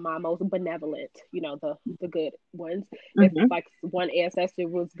call on my most benevolent, you know, the good ones. If like one ancestor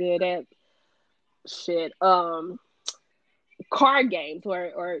was good at card games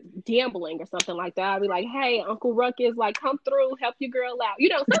or gambling or something like that, I'd be like, hey, Uncle Ruckus, like, come through, help your girl out, you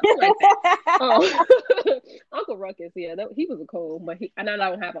know, something like that. Uncle Ruckus, yeah, he was a cool, but I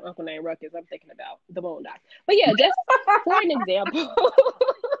don't have an uncle named Ruckus. I'm thinking about the Boondocks. But yeah, just for an example.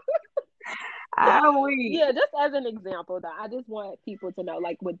 Yeah, just as an example, that I just want people to know,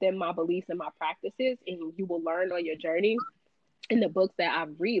 like, within my beliefs and my practices, and you will learn on your journey in the books that I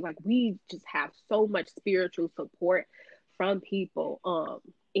read, like, we just have so much spiritual support from people,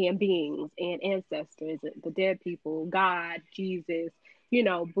 and beings and ancestors, the dead people, God, Jesus, you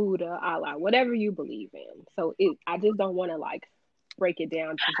know, Buddha, Allah, whatever you believe in. So I just don't want to like break it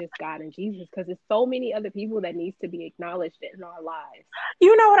down to just God and Jesus, because there's so many other people that needs to be acknowledged in our lives.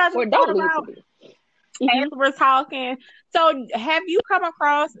 You know what I just or thought don't need about to be. as we're talking? So have you come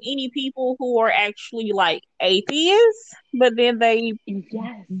across any people who are actually like atheists, but then they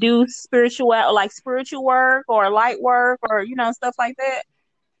Yes. do spiritual work or light work or, you know, stuff like that?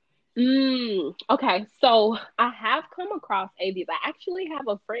 Okay, so I have come across atheists. I actually have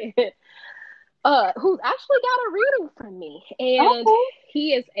a friend who's actually got a reading from me, and Okay.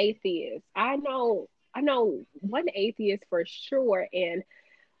 he is atheist. I know one atheist for sure, and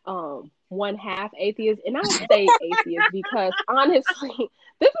one half atheist. And I say atheist because honestly,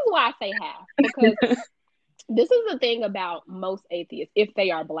 this is why I say half, because this is the thing about most atheists. If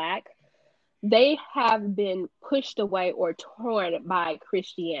they are Black, they have been pushed away or torn by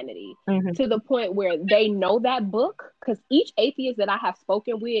Christianity to the point where they know that book, because each atheist that I have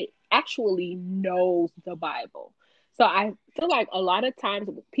spoken with actually knows the Bible. So I feel like a lot of times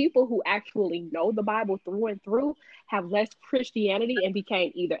people who actually know the Bible through and through have left Christianity and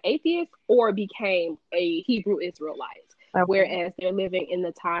became either atheists or became a Hebrew Israelite. Okay. Whereas they're living in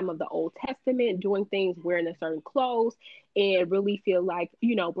the time of the Old Testament, doing things, wearing a certain clothes, and really feel like,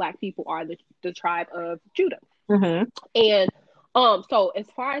 you know, Black people are the tribe of Judah. And so as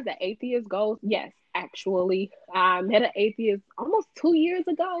far as the atheist goes, yes, actually, I met an atheist almost 2 years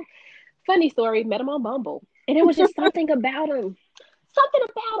ago. Funny story, met him on Bumble. And it was just something about him.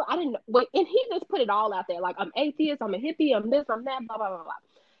 I didn't know. And he just put it all out there. Like, I'm atheist, I'm a hippie, I'm this, I'm that, blah, blah, blah, blah.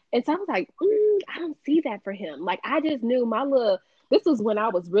 And so I was like, I don't see that for him. Like, I just knew this was when I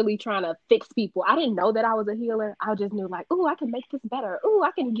was really trying to fix people. I didn't know that I was a healer. I just knew, like, I can make this better.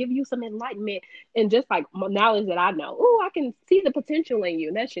 I can give you some enlightenment. And just like knowledge that I know, I can see the potential in you.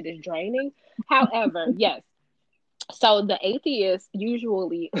 And that shit is draining. However, yes. So the atheists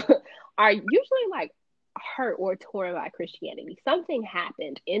usually are like hurt or torn by Christianity. Something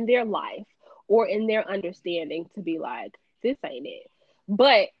happened in their life or in their understanding to be like, this ain't it.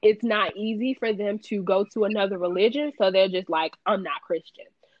 But it's not easy for them to go to another religion. So they're just like, I'm not Christian,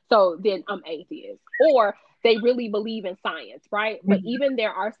 so then I'm atheist. Or they really believe in science, right? But even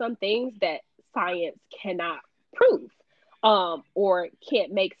there are some things that science cannot prove. or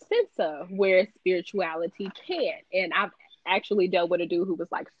can't make sense of, where spirituality can. And I've actually dealt with a dude who was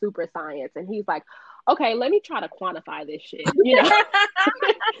like super science, and he's like, okay, let me try to quantify this shit.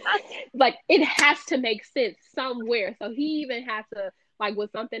 Like it has to make sense somewhere. So he even had to, like,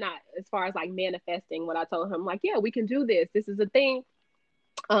 with something as far as like manifesting, what I told him, like, yeah, we can do this. This is a thing.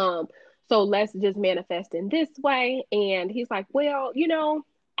 So let's just manifest in this way. And he's like, well,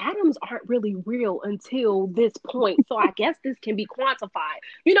 atoms aren't really real until this point. So I guess this can be quantified.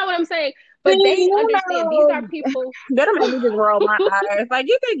 You know what I'm saying? But they understand these are people. That'll make me just roll my eyes. Like,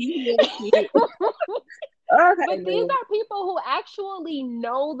 you think you shit. Okay, but these are people who actually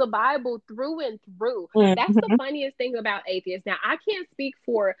know the Bible through and through. Mm-hmm. That's the funniest thing about atheists. Now, I can't speak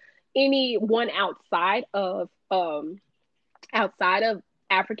for anyone outside of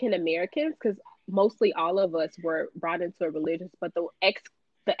African Americans, because mostly all of us were brought into a religion, but the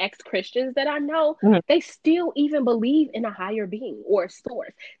ex-Christians that I know, Mm-hmm. they still even believe in a higher being or a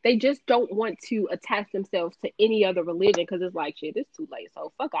source. They just don't want to attach themselves to any other religion because it's like, shit, it's too late,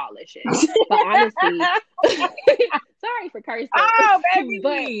 so fuck all this shit. But honestly, sorry for cursing. Oh, baby,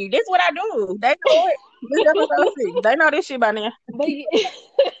 but this is what I do. They know it. This episode 6. They know this shit by now.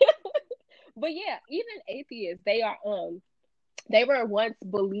 But yeah, even atheists, they were once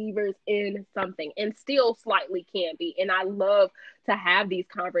believers in something and still slightly can be. And I love to have these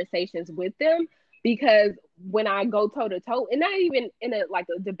conversations with them, because when I go toe to toe, and not even in a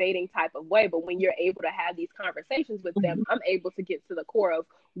debating type of way, but when you're able to have these conversations with them, I'm able to get to the core of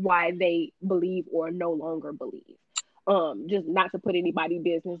why they believe or no longer believe. Just not to put anybody's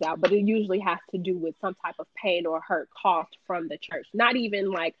business out, but it usually has to do with some type of pain or hurt caused from the church, not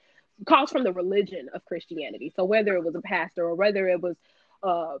even like caused from the religion of Christianity. So whether it was a pastor or whether it was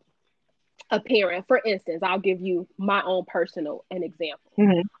a parent, for instance, I'll give you my own personal example.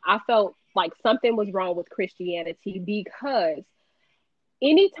 Mm-hmm. I felt like something was wrong with Christianity because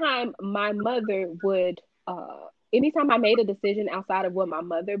anytime I made a decision outside of what my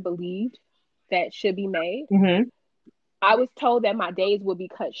mother believed that should be made, Mm-hmm. I was told that my days would be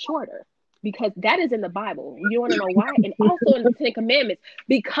cut shorter, because that is in the Bible. You want to know why? And also in the Ten Commandments,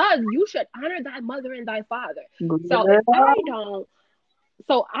 because you should honor thy mother and thy father. So if I don't,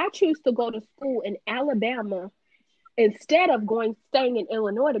 so I choose to go to school in Alabama instead of staying in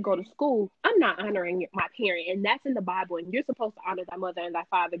Illinois to go to school. I'm not honoring my parent, and that's in the Bible. And you're supposed to honor thy mother and thy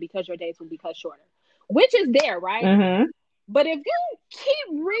father because your days will be cut shorter, which is there, right? Mm-hmm. But if you keep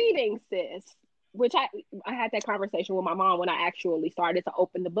reading, sis, which I had that conversation with my mom when I actually started to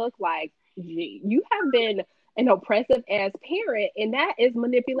open the book, like, you have been an oppressive ass parent, and that is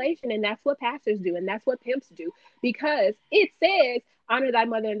manipulation, and that's what pastors do, and that's what pimps do, because it says honor thy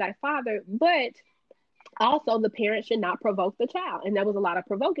mother and thy father, but also the parent should not provoke the child, and there was a lot of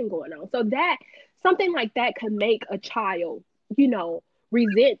provoking going on. So that something like that could make a child,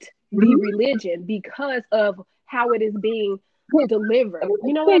 resent the religion because of how it is being delivered.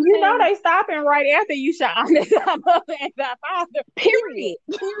 You know what I'm saying? They stopping right after you should honor thy mother and thy father. Period.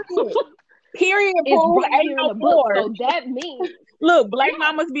 Period. It's right here in the book. So that means, look, black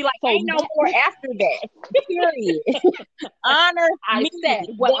mamas be like, ain't no more after that. Period. Honor I me. said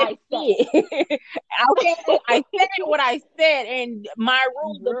what I said. Okay, I said what I said, and my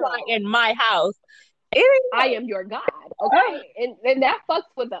rules apply in my house. I am your God, okay? And that fucks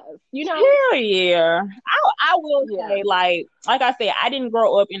with us, Hell yeah. I will say, like I said, I didn't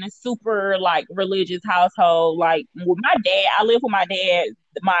grow up in a super religious household. Like with my dad, I lived with my dad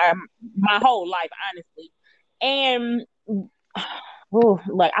my whole life, honestly. And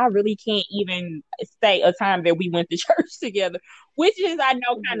I really can't even say a time that we went to church together, which is, I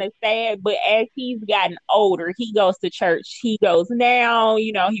know, kind of sad. But as he's gotten older, he goes to church. He goes now,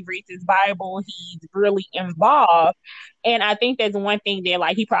 he reads his Bible. He's really involved. And I think that's one thing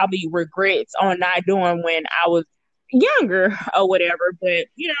that he probably regrets on not doing when I was younger or whatever. But,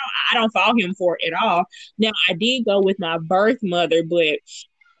 I don't fault him for it at all. Now, I did go with my birth mother, but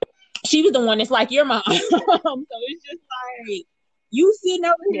she was the one that's like, you're my mom. So it's just like, you sitting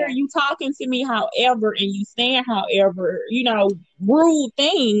over here, you talking to me however, and you saying however, rude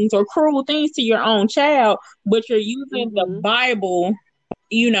things or cruel things to your own child, but you're using the Bible,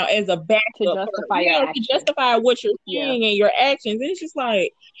 as a backup to justify what you're saying and your actions. And it's just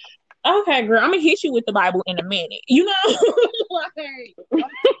like, okay, girl, I'm gonna hit you with the Bible in a minute. I'm gonna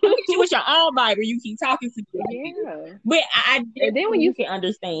hit you with your own Bible. You keep talking to me. But and then when you can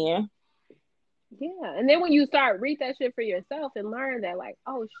understand. Yeah, and then when you start read that shit for yourself and learn that, like,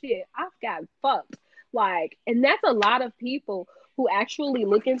 oh shit, I've got fucked. And that's a lot of people who actually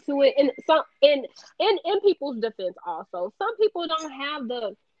look into it. And some in people's defense also, some people don't have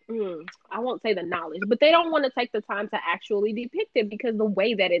I won't say the knowledge, but they don't want to take the time to actually depict it because the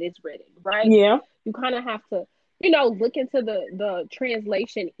way that it is written, right? Yeah. You kind of have to, look into the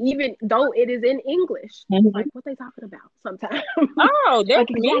translation, even though it is in English. Mhm. Like, what they talking about sometimes. Oh, that's Like,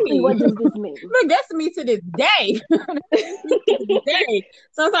 exactly me. what does this mean? Look, that's me to this day.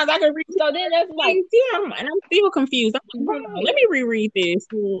 Sometimes I can read So then that's like, and I'm still confused. I'm like, hold on, let right. me reread this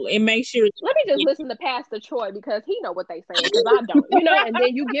and make sure. Let me just listen to Pastor Troy because he know what they saying because I don't, and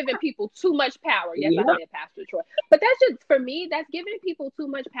then you giving people too much power. Yes, Yeah. I said Pastor Troy, but that's just, for me, that's giving people too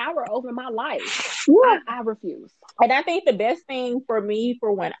much power over my life. Yeah. I refuse. And I think the best thing for me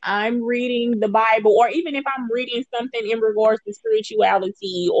for when I'm reading the Bible, or even if I'm reading something in regards to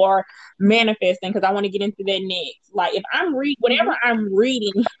spirituality or manifesting, because I want to get into that next. Like if I'm whatever I'm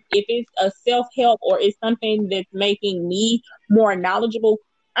reading, if it's a self-help or it's something that's making me more knowledgeable,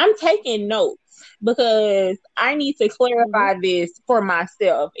 I'm taking notes because I need to clarify this for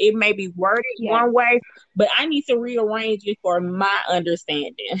myself. It may be worded one way, but I need to rearrange it for my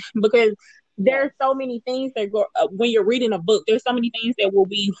understanding because there's so many things that go when you're reading a book. There's so many things that will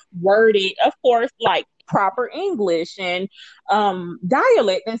be worded, of course, like proper English and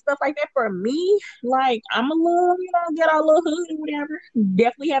dialect and stuff like that. For me, like I'm a little, get our little hood or whatever.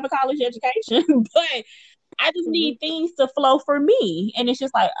 Definitely have a college education, but I just need things to flow for me. And it's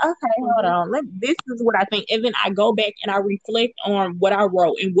just like, okay, hold on. This is what I think. And then I go back and I reflect on what I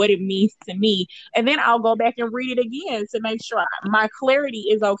wrote and what it means to me. And then I'll go back and read it again to make sure my clarity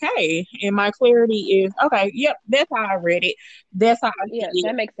is okay. And my clarity is, okay, yep, that's how I read it. That's how I see it.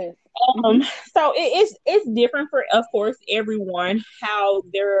 That makes sense. So it's different for, of course, everyone, how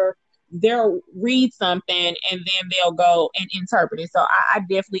they'll read something and then they'll go and interpret it. So I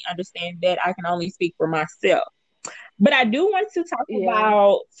definitely understand that. I can only speak for myself. But I do want to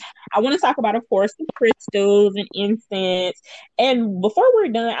talk about, of course, the crystals and incense. And before we're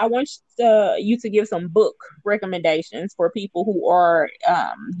done, I want you to give some book recommendations for people who are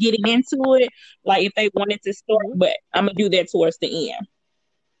getting into it, like if they wanted to start, but I'm going to do that towards the end.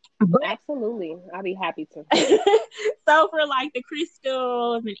 But, absolutely, I'll be happy to. So for like the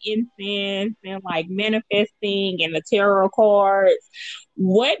crystals and incense and like manifesting and the tarot cards,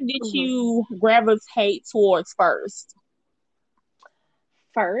 what did you gravitate towards first?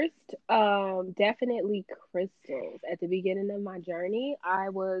 First, definitely crystals. At the beginning of my journey, I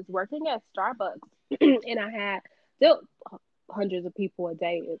was working at Starbucks and I had still hundreds of people a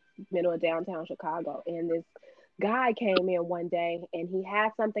day in the middle of downtown Chicago, and this guy came in one day and he had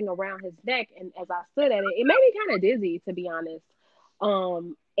something around his neck, and as I stood at it, it made me kind of dizzy, to be honest.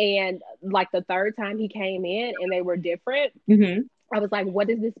 And like the third time he came in and they were different, I was like, what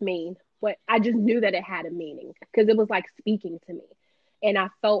does this mean? But I just knew that it had a meaning because it was like speaking to me, and I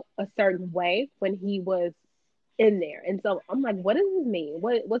felt a certain way when he was in there. And so I'm like, what does this mean?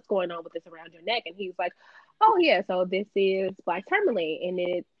 What's going on with this around your neck? And he was like, oh yeah, so this is black tourmaline, and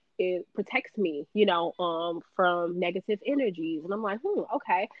it protects me, from negative energies. And I'm like,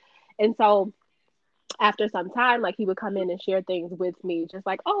 okay. And so after some time, like he would come in and share things with me, just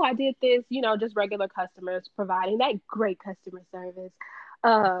like, oh, I did this, just regular customers, providing that great customer service.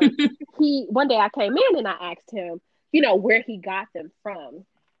 One day I came in and I asked him, where he got them from.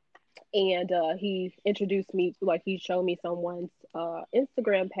 And he introduced me, like he showed me someone's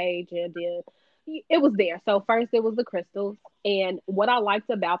Instagram page, and then it was there. So first it was the crystals. And what I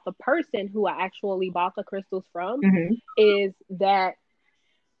liked about the person who I actually bought the crystals from is that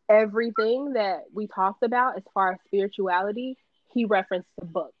everything that we talked about as far as spirituality, he referenced the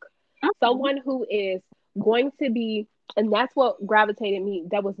book. Someone who is going to be, and that's what gravitated me.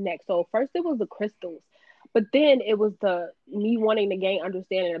 That was next. So first it was the crystals, but then it was me wanting to gain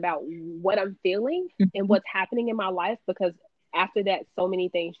understanding about what I'm feeling and what's happening in my life, because after that, so many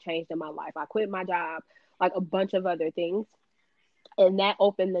things changed in my life. I quit my job, like a bunch of other things. And that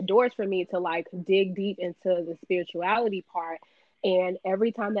opened the doors for me to like dig deep into the spirituality part. And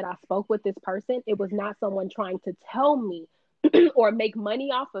every time that I spoke with this person, it was not someone trying to tell me or make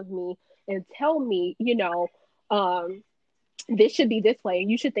money off of me and tell me, this should be this way and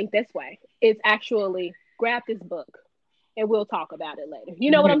you should think this way. It's actually, grab this book and we'll talk about it later.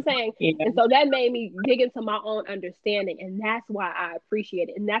 You know what I'm saying? Yeah. And so that made me dig into my own understanding. And that's why I appreciate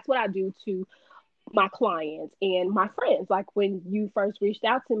it. And that's what I do to my clients and my friends. Like when you first reached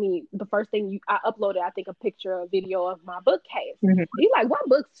out to me, the first thing I uploaded, I think, a picture, a video of my bookcase. You're like, what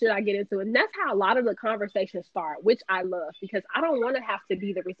books should I get into? And that's how a lot of the conversations start, which I love, because I don't want to have to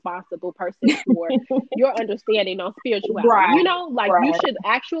be the responsible person for your understanding on spirituality. Right. You should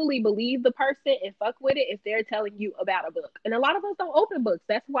actually believe the person and fuck with it if they're telling you about a book. And a lot of us don't open books.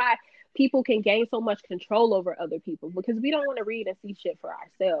 That's why people can gain so much control over other people because we don't want to read and see shit for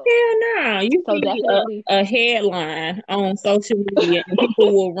ourselves. Hell no. You So see definitely, a headline on social media and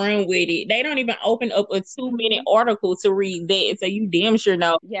people will run with it. They don't even open up a 2-minute article to read that. So you damn sure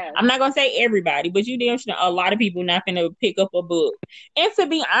know. yes. I'm not gonna say everybody, but you damn sure know a lot of people not gonna pick up a book. And to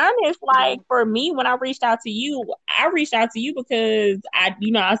be honest, like for me, when I reached out to you because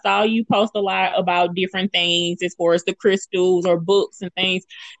I saw you post a lot about different things as far as the crystals or books and things.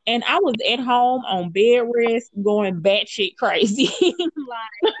 And I was at home on bed rest going batshit crazy.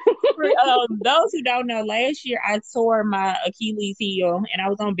 Like, those who don't know, last year I tore my Achilles heel and I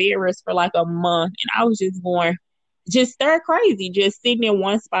was on bed rest for like a month and I was just stir crazy, just sitting in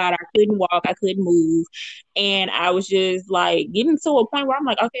one spot. I couldn't walk, I couldn't move. And I was just like getting to a point where I'm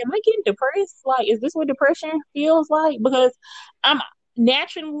like, okay, am I getting depressed? Like, is this what depression feels like? Because I'm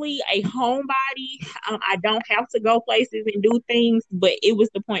naturally a homebody. I don't have to go places and do things, but it was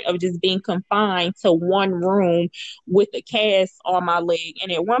the point of just being confined to one room with a cast on my leg.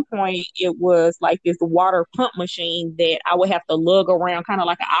 And at one point, it was like this water pump machine that I would have to lug around, kind of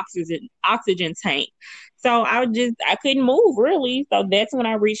like an oxygen tank. So I couldn't move really. So that's when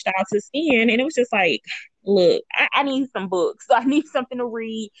I reached out to Skin, and it was just like, look, I need some books. I need something to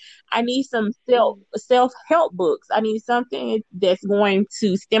read. I need some self-help books. I need something that's going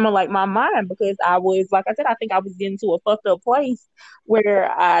to stimulate my mind because I was, like I said, I think I was getting to a fucked up place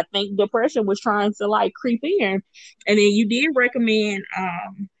where I think depression was trying to like creep in. And then you did recommend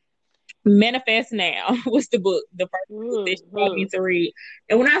Manifest Now was the book, the first book that you told me to read.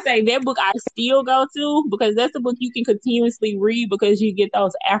 And when I say that book, I still go to because that's a book you can continuously read because you get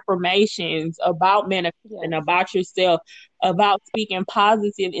those affirmations about manifesting, about yourself, about speaking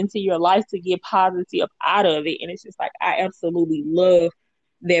positive into your life to get positive out of it. And it's just like, I absolutely love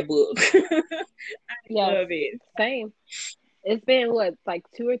that book. I love it. Same. It's been like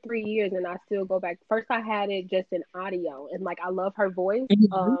 2 or 3 years and I still go back. First I had it just in audio and like I love her voice. And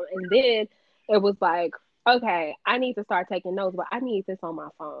then it was like, okay, I need to start taking notes, but I need this on my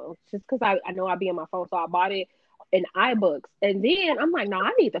phone just because I know I'll be on my phone. So I bought it in iBooks. And then I'm like, no,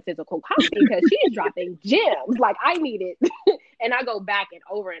 I need the physical copy because she's dropping gems. Like I need it. And I go back and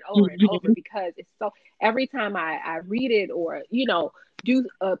over and over and over because it's so, every time I read it or, do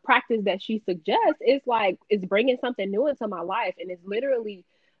a practice that she suggests, it's like it's bringing something new into my life, and it's literally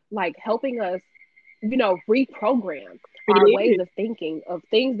like helping us, reprogram our ways of thinking of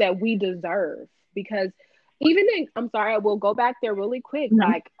things that we deserve. Because I'm sorry, I will go back there really quick.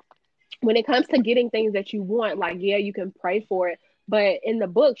 Like when it comes to getting things that you want, like you can pray for it, but in the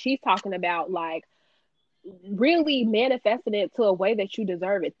book she's talking about like really manifesting it to a way that you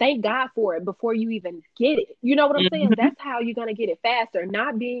deserve it. Thank God for it before you even get it. You know what I'm saying? That's how you're going to get it faster.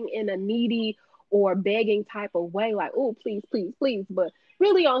 Not being in a needy or begging type of way, like, oh, please, please, please. But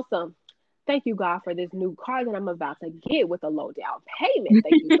really on some, thank you, God, for this new car that I'm about to get with a low down payment.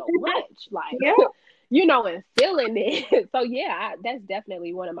 Thank you so much. Like, and feeling it. So, that's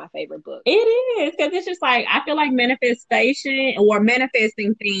definitely one of my favorite books. It is, because it's just like, I feel like manifestation or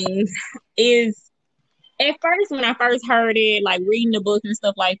manifesting things is, at first, when I first heard it, like reading the book and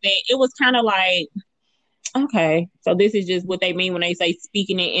stuff like that, it was kind of like, okay, so this is just what they mean when they say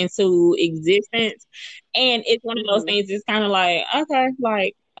speaking it into existence. And it's one of those things, it's kind of like, okay,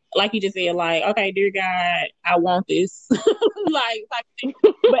 like you just said, like, okay, dear God, I want this. But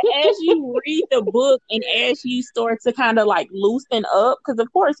as you read the book and as you start to kind of like loosen up, because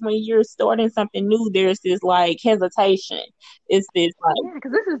of course, when you're starting something new, there's this like hesitation. It's this like,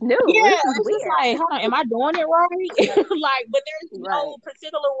 because this is new. Yeah, this is it's weird. just like, hold on, am I doing it right? But there's no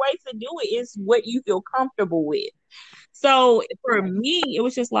particular way to do it. It's what you feel comfortable with. So for me, it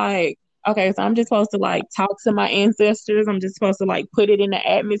was just like, okay, so I'm just supposed to like talk to my ancestors. I'm just supposed to like put it in the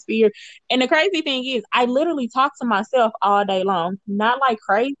atmosphere. And the crazy thing is, I literally talk to myself all day long. Not like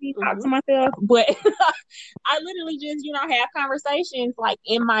crazy, talk to myself, but I literally just, have conversations like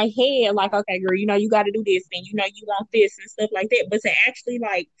in my head, like, okay, girl, you got to do this and you want this and stuff like that. But to actually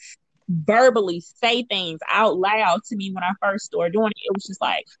like verbally say things out loud to me when I first started doing it was just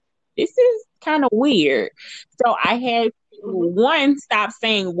like, this is kind of weird. So I had one, stop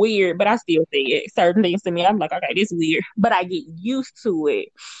saying weird, but I still say it. Certain things to me, I'm like, okay, this is weird, but I get used to it.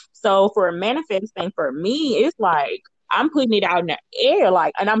 So for manifesting, for me, it's like I'm putting it out in the air,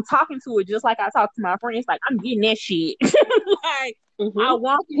 like, and I'm talking to it just like I talk to my friends. Like, I'm getting that shit. Like, I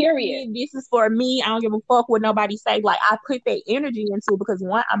want period. This is for me. I don't give a fuck what nobody say. Like, I put that energy into it because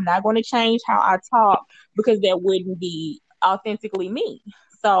one, I'm not going to change how I talk because that wouldn't be authentically me.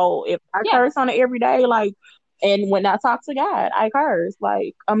 So if I curse on it every day, like, And when I talk to God, I curse.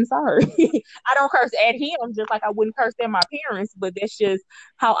 Like, I'm sorry. I don't curse at him just like I wouldn't curse at my parents, but that's just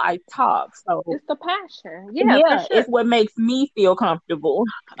how I talk. So It's the passion. Yeah, for yeah, sure. it's what makes me feel comfortable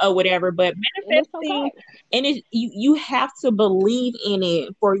or whatever. But And it's manifesting, okay. and you have to believe in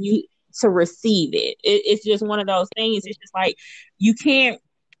it for you to receive It's just one of those things. It's just like you can't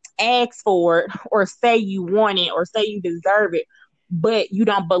ask for it or say you want it or say you deserve it, but you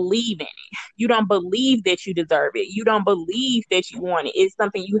don't believe in it. You don't believe that you deserve it. You don't believe that you want it. It's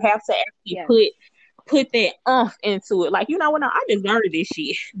something you have to actually Yes. put that into it. Like, you know what? No, I deserve this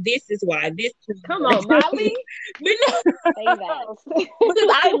shit. This is why. This is Come on, Molly. but no, Say that. because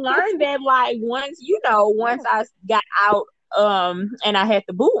I learned that like once Yeah. I got out and I had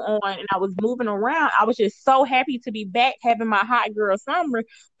the boot on and I was moving around, I was just so happy to be back having my hot girl summer.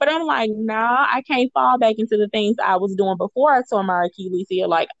 But I'm like, nah, I can't fall back into the things I was doing before I tore my Achilles heel.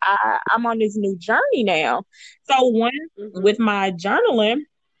 Like I'm on this new journey now. So with my journaling,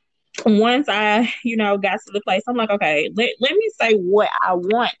 once I, got to the place, I'm like, okay, let me say what I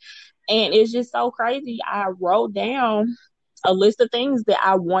want. And it's just so crazy. I wrote down a list of things that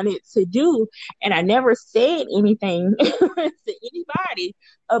I wanted to do, and I never said anything to anybody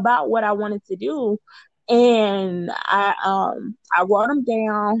about what I wanted to do. And I wrote them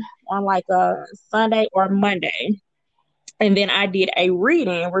down on like a Sunday or Monday. And then I did a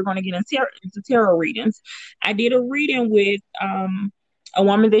reading. We're going to get into tarot readings. I did a reading with a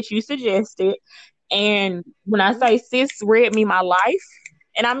woman that you suggested. And when I say sis read me my life,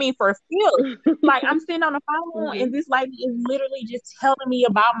 and I mean for real, like I'm sitting on the phone and this lady is literally just telling me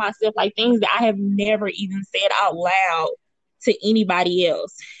about myself, like things that I have never even said out loud to anybody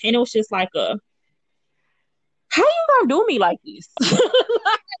else. And it was just like how you gonna do me like this?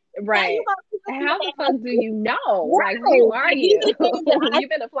 Right. How the fuck do you know? Right. Like, who are Like, you? You've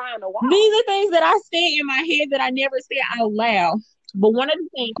been applying the wall. These are things that I said in my head that I never said out loud. But one of the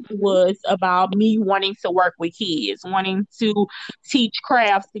things was about me wanting to work with kids, wanting to teach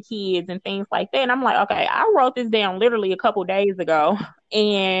crafts to kids and things like that. And I'm like, okay, I wrote this down literally a couple days ago,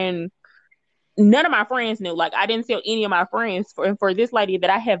 and none of my friends knew. Like, I didn't tell any of my friends for this lady that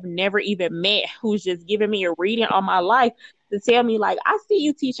I have never even met, who's just giving me a reading on my life, to tell me, like, I see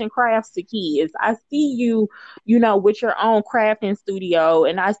you teaching crafts to kids. I see you, with your own crafting studio,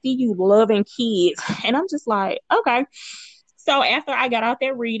 and I see you loving kids. And I'm just like, okay. So after I got out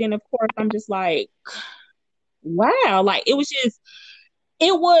that reading, of course, I'm just like, wow. Like, it was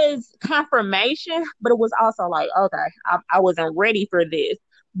confirmation, but it was also like, okay, I wasn't ready for this.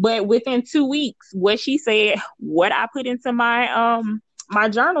 But within 2 weeks, what she said, what I put into my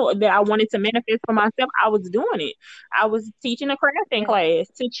journal that I wanted to manifest for myself, I was doing it. I was teaching a crafting class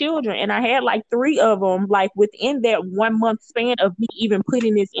to children, and I had like 3 of them, like within that 1 month span of me even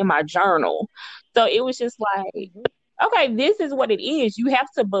putting this in my journal. So it was just like, okay, this is what it is. You have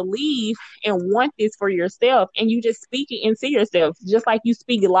to believe and want this for yourself, and you just speak it into yourself, just like you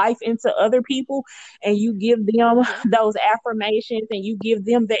speak life into other people and you give them those affirmations and you give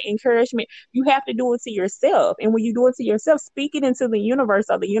them the encouragement. You have to do it to yourself. And when you do it to yourself, speak it into the universe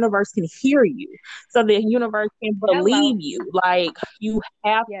so the universe can hear you, so the universe can believe you. Like, you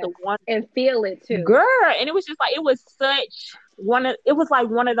have to want and feel it too. Girl. And it was just like, it was like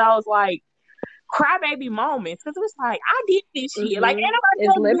one of those like crybaby moments, because it was like, I did this shit. Like, ain't nobody it's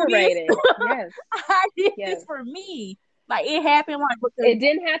gonna liberating. do this. Yes. I did this for me. Like, it happened like because it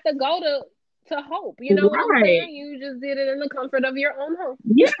didn't have to go to Hope. You know what I'm saying? You just did it in the comfort of your own home.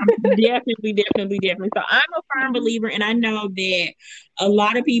 Yeah, definitely. So I'm a firm believer, and I know that a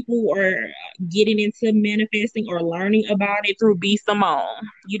lot of people are getting into manifesting or learning about it through B. Simone.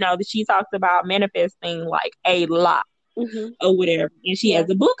 That she talks about manifesting like a lot. Or whatever, and she has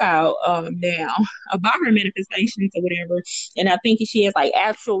a book out now about her manifestations or whatever, and I think she has like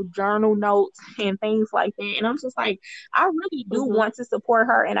actual journal notes and things like that. And I'm just like, I really do want to support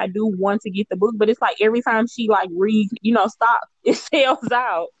her, and I do want to get the book, but it's like every time she like stop, it sells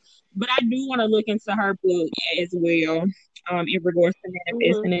out. But I do want to look into her book as well, in regards to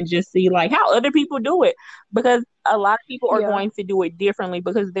manifesting, and just see like how other people do it, because a lot of people are going to do it differently,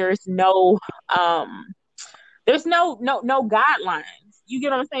 because there's no guidelines. You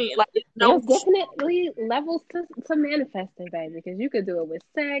get what I'm saying? Like, there's definitely levels to manifesting, baby. Because you could do it with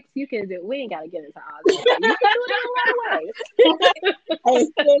sex. You can do. We ain't gotta get into all that. You can do it in a lot of ways.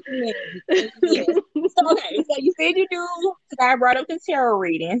 So, okay, so you said you do. I brought up the tarot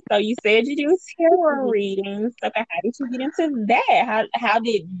reading. So you said you do tarot readings. Okay, how did you get into that? How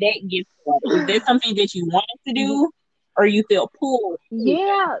did that get started? Is that something that you wanted to do, or you feel pulled?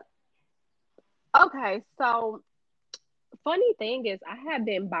 Yeah. Okay, so funny thing is, I have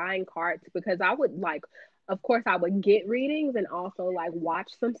been buying cards because I would like of course I would get readings and also like watch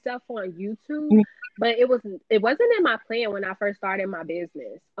some stuff on YouTube, Mhm. but it wasn't in my plan when I first started my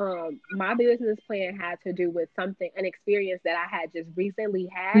business. My business plan had to do with an experience that I had just recently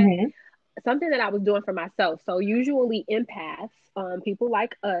had, Mhm. something that I was doing for myself. So usually empaths, people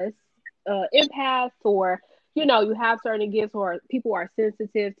like us, empaths, or you have certain gifts, or people are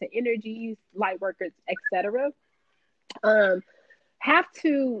sensitive to energies, light workers, etc. Um, have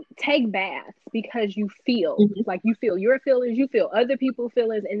to take baths because you feel Mhm. like you feel your feelings, you feel other people's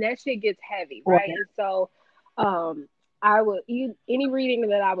feelings, and that shit gets heavy, right? Right. And so, um, any reading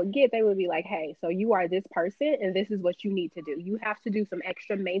that I would get, they would be like, "Hey, so you are this person, and this is what you need to do. You have to do some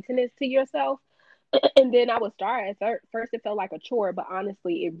extra maintenance to yourself." And then I would start first. It felt like a chore, but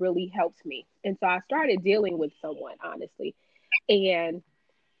honestly, it really helped me. And so I started dealing with someone, honestly, and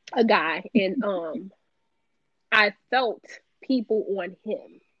a guy, and I felt people on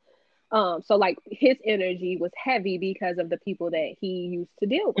him. So like his energy was heavy because of the people that he used to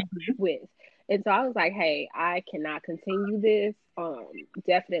deal Mhm. with. And so I was like, hey, I cannot continue this.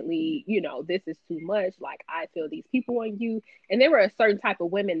 Definitely, this is too much. Like I feel these people on you. And there were a certain type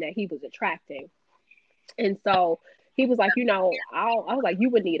of women that he was attracting. And so he was like, I was like, you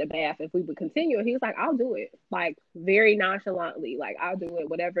would need a bath if we would continue. And he was like, I'll do it. Like very nonchalantly, like I'll do it,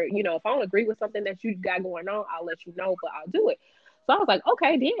 whatever. If I don't agree with something that you got going on, I'll let you know, but I'll do it. So I was like,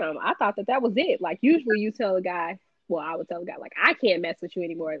 okay, damn. I thought that was it. Like usually you tell a guy, well, I would tell a guy like, I can't mess with you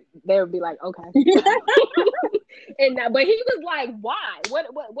anymore. They would be like, okay, bye. And but he was like, why? What's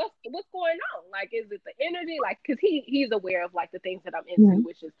going on? Like, is it the energy? Like, because he's aware of like the things that I'm into, Mhm.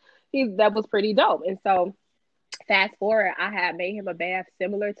 which is that was pretty dope. And so fast forward, I had made him a bath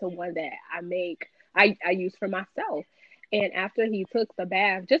similar to one that I use for myself. And after he took the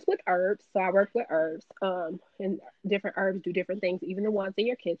bath, just with herbs, so I work with herbs, and different herbs do different things, even the ones in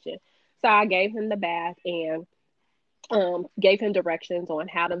your kitchen. So I gave him the bath and gave him directions on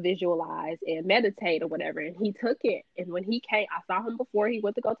how to visualize and meditate or whatever. And he took it. And when he came, I saw him before he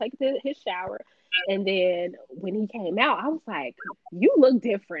went to go take his shower. And then when he came out, I was like, "You look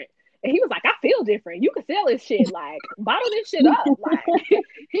different." And he was like, "I feel different. You can sell this shit. Like, bottle this shit up." Like,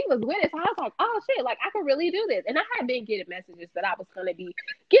 he was with it. So I was like, "Oh shit! Like, I can really do this." And I had been getting messages that I was going to be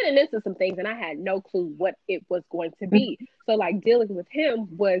getting into some things, and I had no clue what it was going to be. So, like, dealing with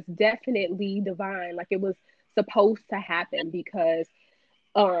him was definitely divine. Like, it was supposed to happen because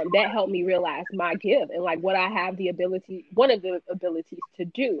that helped me realize my gift and like what I have one of the abilities to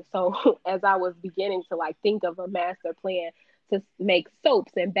do. So as I was beginning to like think of a master plan to make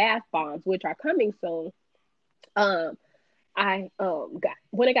soaps and bath bombs, which are coming soon, um, I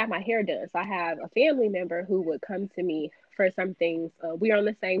when I got my hair done. So I have a family member who would come to me for some things. We are on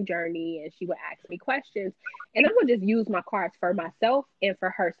the same journey, and she would ask me questions, and I would just use my cards for myself and for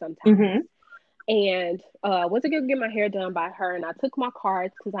her sometimes. Mhm. And went to go get my hair done by her, and I took my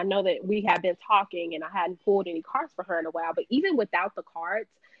cards because I know that we had been talking, and I hadn't pulled any cards for her in a while. But even without the cards,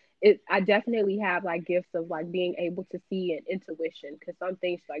 I definitely have like gifts of like being able to see and intuition. Because some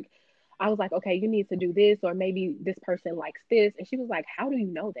things like I was like, okay, you need to do this, or maybe this person likes this, and she was like, how do you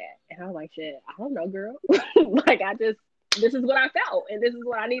know that? And I was like, shit, I don't know, girl. Like this is what I felt, and this is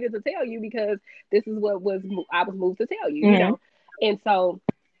what I needed to tell you because this is what I was moved to tell you, Mhm. And so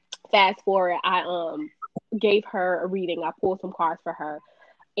fast forward, I gave her a reading. I pulled some cards for her,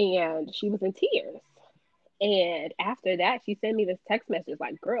 and she was in tears. And after that, she sent me this text message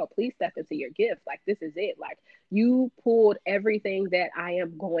like, "Girl, please step into your gift. Like this is it. Like you pulled everything that I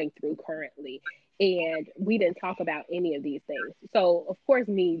am going through currently." And we didn't talk about any of these things. So of course,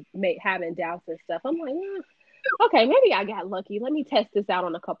 having doubts and stuff, I'm like, okay, maybe I got lucky. Let me test this out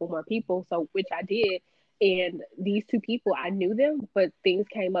on a couple more people. So, which I did. And these two people, I knew them, but things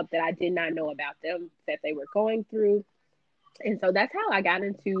came up that I did not know about them that they were going through. And so that's how I got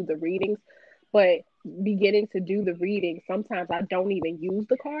into the readings. But beginning to do the reading, sometimes I don't even use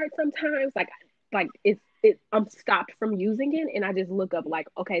the card. Sometimes, I'm stopped from using it, and I just look up like,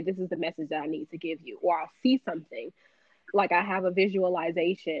 okay, this is the message that I need to give you, or I'll see something like I have a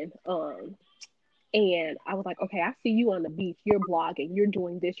visualization. And I was like, okay, I see you on the beach. You're blogging. You're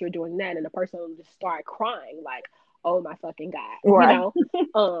doing this. You're doing that. And the person will just start crying, like, oh my fucking God, Right.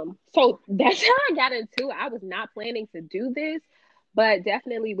 So that's how I got into it. I was not planning to do this, but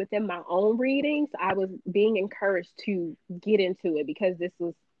definitely within my own readings, I was being encouraged to get into it because this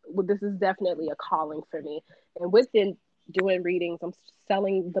is definitely a calling for me. And within doing readings, I'm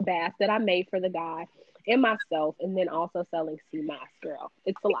selling the bath that I made for the guy. and myself, and then also selling sea moss, girl.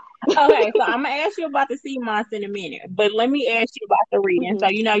 It's a lot. Okay, so I'm gonna ask you about the sea moss in a minute, but let me ask you about the reading. So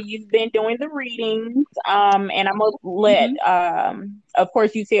Mm-hmm. you've been doing the readings, and I'm gonna let Mm-hmm. of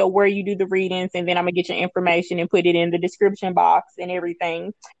course you tell where you do the readings, and then I'm gonna get your information and put it in the description box and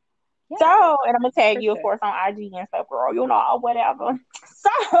everything. Yeah, So, and I'm gonna tag for you, of sure. course, on IG and stuff, girl. You know, whatever.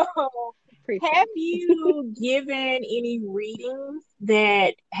 So, Appreciate have you given any readings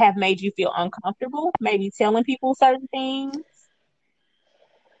that have made you feel uncomfortable? Maybe telling people certain things.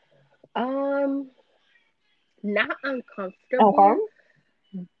 it. Not Okay. uncomfortable,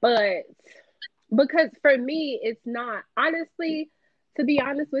 but because for me, it's not honestly. To be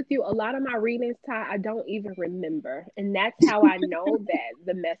honest with you, a lot of my readings, Ty, I don't even remember, and that's how I know that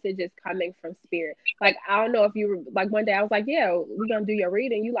the message is coming from spirit. Like I don't know if you like one day I was like, "Yeah, we're gonna do your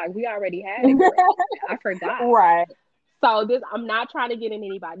reading." You like, "We already had it, girl." I forgot. Right. So this, I'm not trying to get in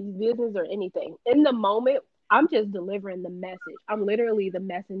anybody's business or anything. In the moment, I'm just delivering the message. I'm literally the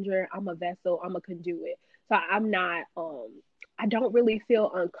messenger. I'm a vessel. I'm a conduit. So I'm not. I don't really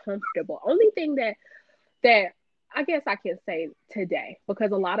feel uncomfortable. Only thing that I guess I can say today,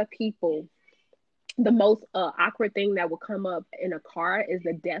 because a lot of people, the most awkward thing that will come up in a card is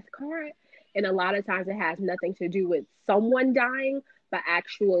the death card. And a lot of times it has nothing to do with someone dying, but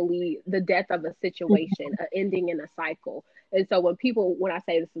actually the death of a situation, an ending in a cycle. And so when I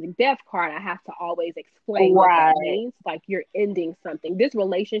say this is a death card, I have to always explain what that Right. means. Like you're ending something. This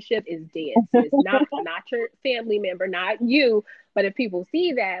relationship is dead, sis. Not your family member, not you. But if people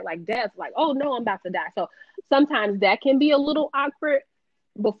see that like death, like, oh no, I'm about to die. So sometimes that can be a little awkward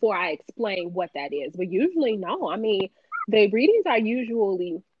before I explain what that is. But usually, no. I mean, the readings are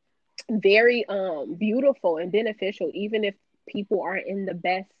usually very beautiful and beneficial, even if people aren't in the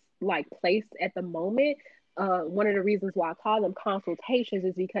best like place at the moment. One of the reasons why I call them consultations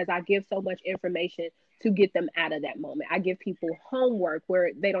is because I give so much information to get them out of that moment. I give people homework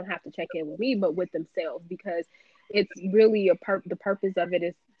where they don't have to check in with me, but with themselves, because it's really the purpose of it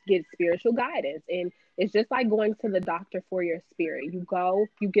is get spiritual guidance. And it's just like going to the doctor for your spirit. You go,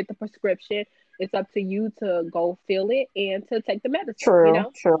 you get the prescription. It's up to you to go fill it and to take the medicine, True,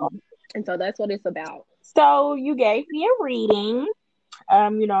 true. and so that's what it's about. So you gave me a reading,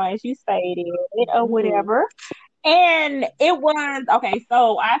 as you stated, or Mm-hmm. whatever. And it was okay,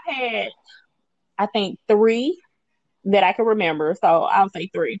 so I've had I think three that I can remember. So I'll say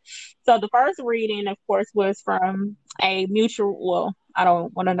three. So the first reading, of course, was from a mutual. Well, I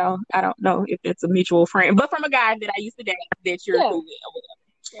don't know if it's a mutual friend, but from a guy that I used to date that you're Yeah. cool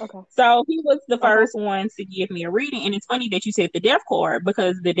with. Okay. So he was the Okay. first one to give me a reading, and it's funny that you said the death card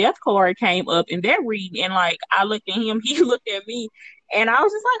because the death card came up in that reading, and like I looked at him, he looked at me, and I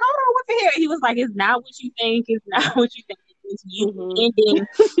was just like, "Hold on, what the hell?" He was like, "It's not what you think. It's not what you think. It's you ending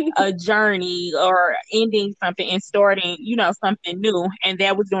Mm-hmm. a journey or ending something and starting, something new." And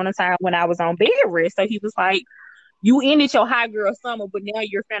that was during a time when I was on bed rest. So he was like, "You ended your high girl summer, but now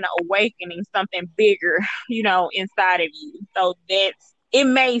you're kind of awakening something bigger, inside of you." So it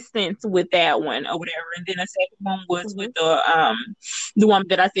made sense with that one or whatever. And then the second one was with Mm-hmm. the one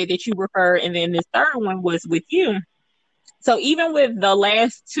that I said that you referred, and then this third one was with you. So even with the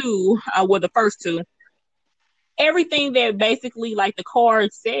last two, the first two, everything that basically like the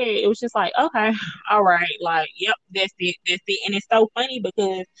card said, it was just like, okay, all right, like, yep, that's it. And it's so funny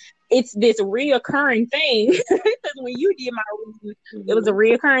because it's this reoccurring thing. Because when you did my reading, it was a Mm-hmm.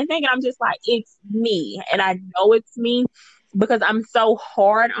 reoccurring thing, and I'm just like, it's me, and I know it's me because I'm so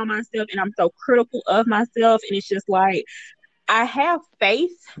hard on myself and I'm so critical of myself, and it's just like I have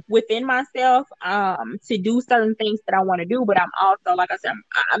faith within myself to do certain things that I want to do, but I'm also, like I said,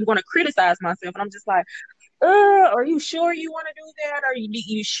 I'm going to criticize myself, and I'm just like, are you sure you want to do that? Are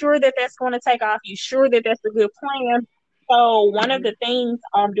you sure that that's going to take off? You sure that that's a good plan? So one of Mm-hmm. the things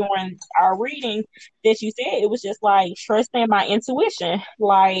during our reading that you said, it was just like trusting my intuition.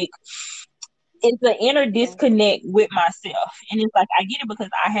 Like it's an inner Yeah. disconnect with myself. And it's like I get it because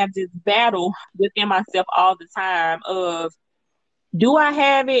I have this battle within myself all the time of do I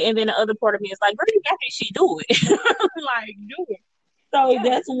have it? And then the other part of me is like, girl, you got that shit, do it. Like, do it. So Yeah.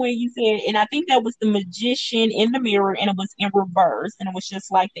 that's when you said, and I think that was the magician in the mirror, and it was in reverse, and it was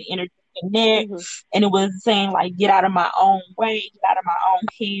just like the energy connect, Mm-hmm. and it was saying like, get out of my own way, get out of my own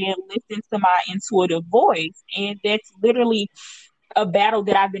head, listen to my intuitive voice, and that's literally a battle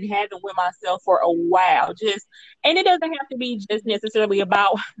that I've been having with myself for a while. And it doesn't have to be just necessarily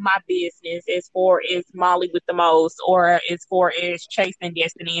about my business as far as Molly with the most or as far as chasing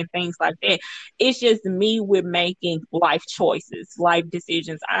destiny and things like that. It's just me with making life choices, life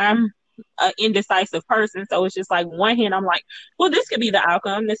decisions. I'm an indecisive person. So it's just like one hand I'm like, well, this could be the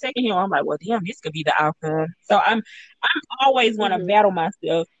outcome. The second hand I'm like, well, damn, this could be the outcome. So I'm always want to battle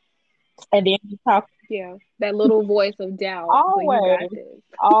myself. And then we talk. Yeah, that little voice of doubt, but you Always, got this.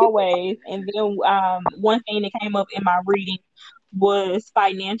 always. And then one thing that came up in my reading was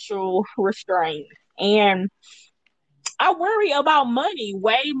financial restraint. And I worry about money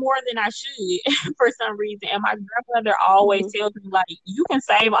way more than I should for some reason. And my grandmother always tells me, like, you can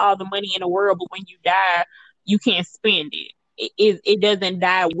save all the money in the world, but when you die, you can't spend it. It doesn't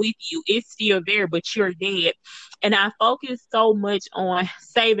die with you. It's still there, but you're dead. And I focus so much on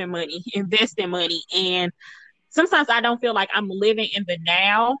saving money, investing money, and sometimes I don't feel like I'm living in the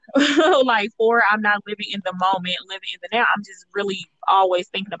now, or I'm not living in the moment, living in the now. I'm just really always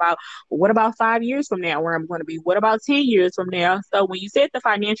thinking about, well, what about 5 years from now, where I'm going to be? What about 10 years from now? So when you said the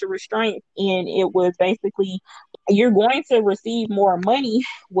financial restraint, and it was basically, you're going to receive more money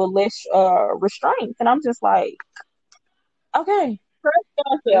with less restraints. And I'm just like, okay,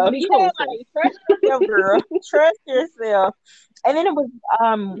 trust yourself. Trust yourself, girl. Trust yourself. And then it was,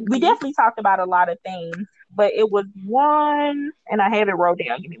 we definitely talked about a lot of things, but it was one, and I have it wrote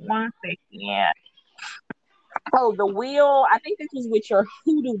down. Give me 1 second. Oh, the wheel. I think this was with your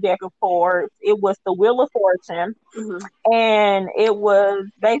hoodoo deck of cards. It was the Wheel of Fortune. And it was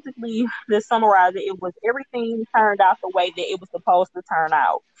basically, to summarize it, it was everything turned out the way that it was supposed to turn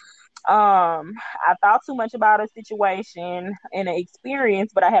out. I thought too much about a situation and an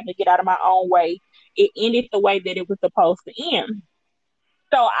experience, but I had to get out of my own way. It ended the way that it was supposed to end.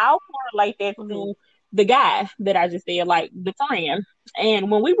 So I'll correlate that to the guy that I just said, like the friend. And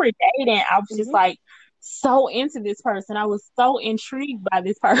when we were dating, I was just like so into this person. I was so intrigued by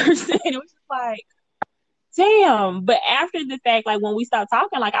this person. It was just like, damn. But after the fact, like when we stopped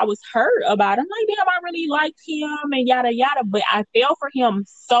talking, like I was hurt about it. I'm like, damn, I really liked him and yada yada. But I fell for him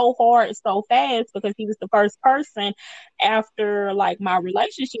so hard, so fast, because he was the first person after like my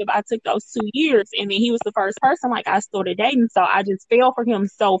relationship. I took those 2 years, and then he was the first person like I started dating. So I just fell for him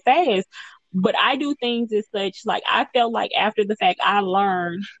so fast. But I do things as such, like I felt like after the fact, I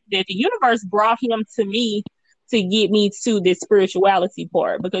learned that the universe brought him to me to get me to this spirituality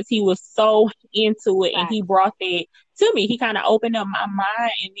part, because he was so into it and he brought that to me. He kind of opened up my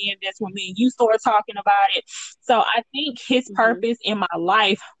mind, and then that's when me and you started talking about it. So I think his purpose in my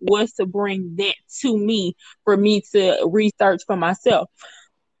life was to bring that to me for me to research for myself.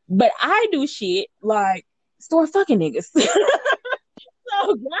 But I do shit like start fucking niggas.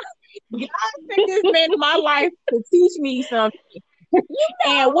 So God sent this man in my life to teach me something.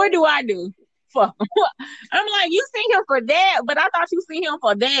 And what do? Fuck. I'm like, you see him for that, but I thought you see him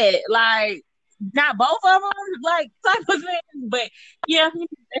for that. Like, not both of them, like type of thing. But yeah,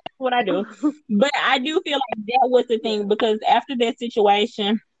 that's what I do. But I do feel like that was the thing, because after that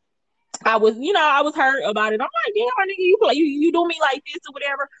situation, I was hurt about it. I'm like, damn, my nigga, you do me like this or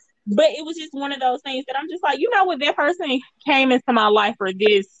whatever. But it was just one of those things that I'm just like, what, that person came into my life for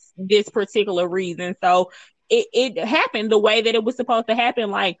this particular reason. So it happened the way that it was supposed to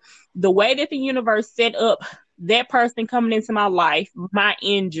happen. Like the way that the universe set up that person coming into my life, my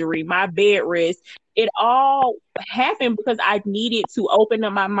injury, my bed rest, it all happened because I needed to open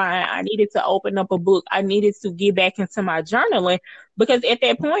up my mind. I needed to open up a book. I needed to get back into my journaling, because at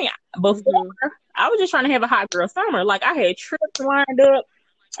that point before, I was just trying to have a hot girl summer. Like I had trips lined up.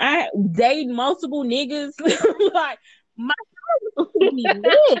 I dated multiple niggas. Like my was to be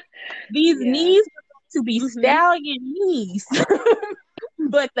lit. These knees were to be stallion knees.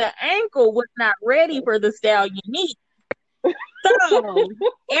 But the ankle was not ready for the stallion knee. So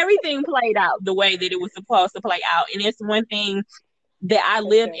everything played out the way that it was supposed to play out. And it's one thing that I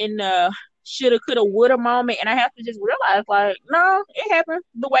live in the shoulda, coulda, woulda moment. And I have to just realize, like, no, it happened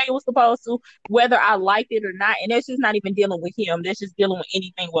the way it was supposed to, whether I liked it or not. And that's just not even dealing with him. That's just dealing with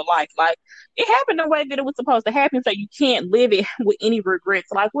anything with life. Like, it happened the way that it was supposed to happen. So you can't live it with any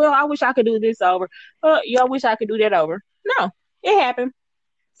regrets. Like, well, I wish I could do this over. I wish I could do that over. No, it happened.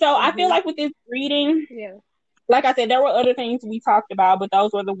 So I feel like with this reading, like I said, there were other things we talked about, but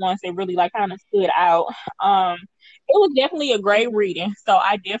those were the ones that really like kind of stood out. It was definitely a great reading. So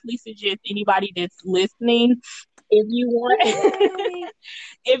I definitely suggest anybody that's listening, if you want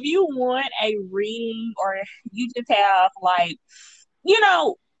a reading, or you just have like,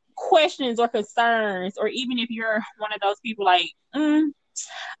 questions or concerns, or even if you're one of those people like, I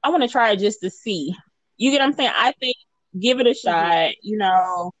want to try it just to see. You get what I'm saying? I think give it a shot.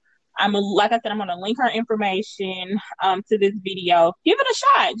 Like I said, I'm gonna link her information to this video. Give it a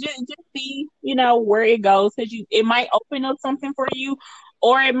shot. Just see, where it goes, because it might open up something for you,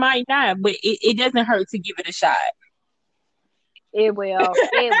 or it might not. But it doesn't hurt to give it a shot. It will.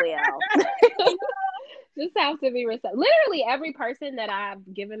 It will. Just have to be receptive. Literally, every person that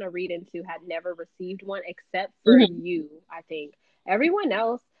I've given a reading to had never received one except for Mhm. you, I think. Everyone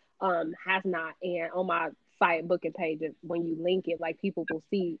else has not. And on my site booking page, when you link it, like people will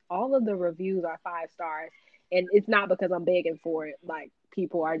see all of the reviews are 5 stars. And it's not because I'm begging for it. Like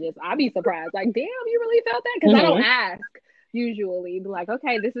people are just, I'd be surprised. Like, damn, you really felt that? Because I don't Mhm. ask usually. Be like,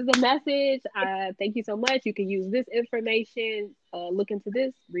 okay, this is a message. Thank you so much. You can use this information. Look into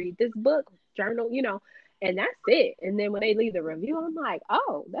this. Read this book. Journal. And that's it. And then when they leave the review, I'm like,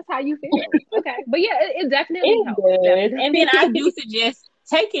 oh, that's how you feel. Okay. But yeah, it definitely It helps. does. And then I do Definitely. suggest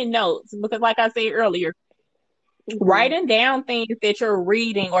taking notes because, like I said earlier, Hmm. writing down things that you're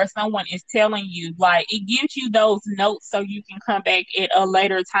reading or someone is telling you, like it gives you those notes so you can come back at a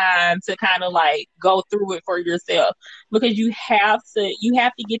later time to kind of like go through it for yourself because you have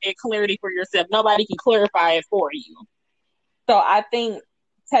to get that clarity for yourself. Nobody can clarify it for you. So I think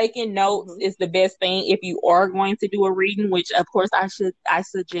taking notes Hmm. is the best thing if you are going to do a reading, which of course I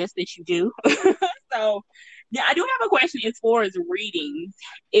suggest that you do. So yeah, I do have a question as far as readings.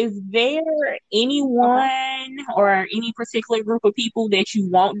 Is there Okay. anyone or any particular group of people that you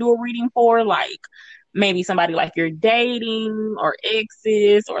won't do a reading for? Like maybe somebody like you're dating or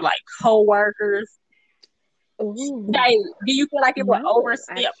exes or like coworkers? Ooh, Like, do you feel like it would no,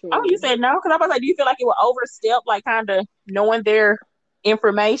 overstep? Oh, you actually. said no? Because I was like, do you feel like it would overstep, like kind of knowing their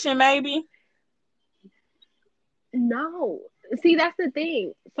information, maybe? No. See, that's the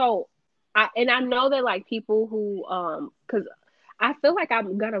thing. So, I know that like people who cuz I feel like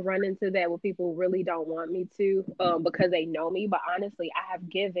I'm going to run into that with people who really don't want me to because they know me, but honestly, I have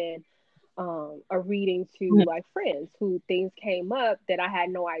given a reading to like friends who things came up that I had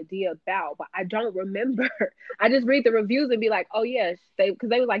no idea about, but I don't remember. I just read the reviews and be like, oh yeah, because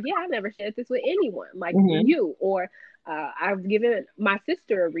they was like, yeah, I never shared this with anyone, like Mm-hmm. you, or I've given my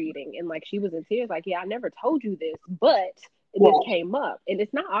sister a reading and like she was in tears, like, yeah, I never told you this, but this Right. came up, and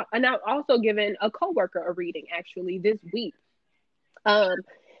it's not. And I've also given a coworker a reading actually this week. Um,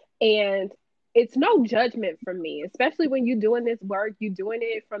 and it's no judgment from me, especially when you're doing this work, you're doing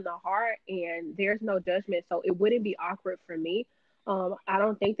it from the heart and there's no judgment. So it wouldn't be awkward for me. I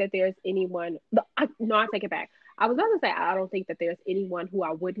don't think that there's anyone, no, I take it back. I was about to say, I don't think that there's anyone who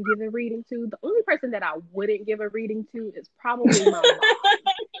I wouldn't give a reading to. The only person that I wouldn't give a reading to is probably my mom.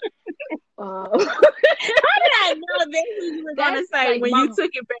 Um, How did I know that's what you were gonna that's say like when you my,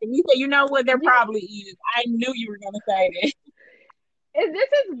 took it back? You said, you know what, there yeah. probably is. I knew you were gonna say that. And this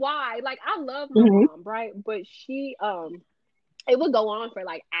is why, like, I love my Mm-hmm. mom, right? But she, it would go on for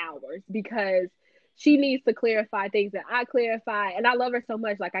like hours because she needs to clarify things that I clarify. And I love her so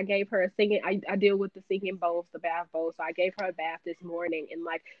much. Like I gave her a singing, I deal with the singing bowls, the bath bowls. So I gave her a bath this morning and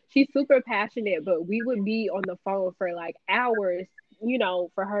like she's super passionate, but we would be on the phone for like hours,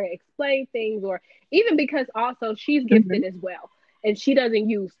 for her to explain things or even because also she's Mm-hmm. gifted as well and she doesn't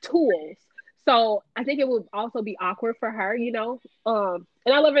use tools. So I think it would also be awkward for her.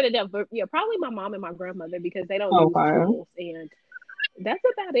 And I love her to death, but yeah, probably my mom and my grandmother because they don't use Okay. tools and that's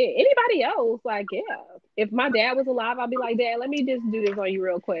about it. Anybody else, like, yeah. If my dad was alive, I'd be like, Dad, let me just do this on you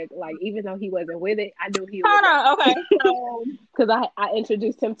real quick. Like, even though he wasn't with it, I knew he would Hold know on. Okay. So, because I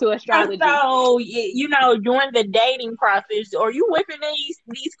introduced him to astrology. during the dating process, are you whipping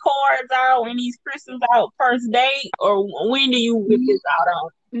these cards out and these crystals out first date, or when do you whip this out on?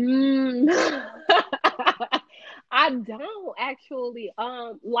 Mm. I don't actually.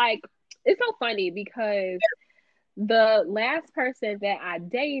 Like it's so funny because the last person that I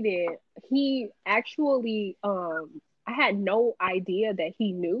dated, he actually I had no idea that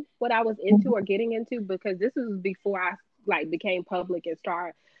he knew what I was into or getting into because this was before I like became public and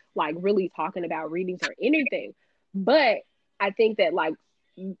start like really talking about readings or anything. But I think that like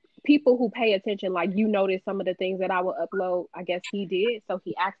people who pay attention, like notice some of the things that I would upload. I guess he did. So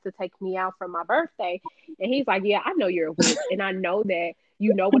he asked to take me out for my birthday. And he's like, yeah, I know you're a witch. And I know that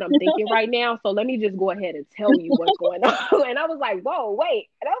you know what I'm thinking right now. So let me just go ahead and tell you what's going on. And I was like, whoa, wait.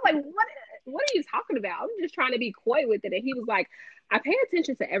 And I was like, what are you talking about? I'm just trying to be coy with it. And he was like, I pay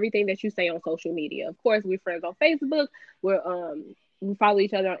attention to everything that you say on social media. Of course, we're friends on Facebook. We follow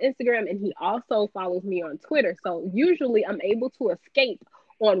each other on Instagram, and he also follows me on Twitter. So usually I'm able to escape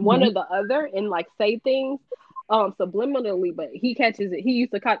on one Mhm. or the other and like say things subliminally, but he catches it. He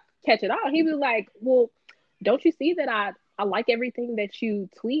used to catch it out. He was like, well, don't you see that I like everything that you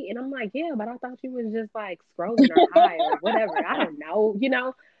tweet? And I'm like, yeah, but I thought you was just like scrolling or high or whatever. I don't know.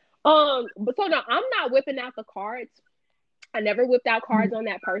 But so no, I'm not whipping out the cards. I never whipped out cards on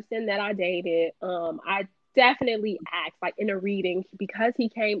that person that I dated. I definitely asked, like in a reading, because he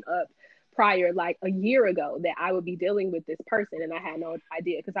came up prior, like a year ago, that I would be dealing with this person, and I had no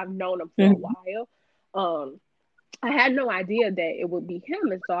idea because I've known him for a while. I had no idea that it would be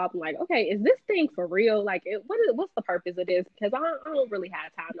him, and so I'm like, okay, is this thing for real? Like, what's the purpose of this? Because I don't really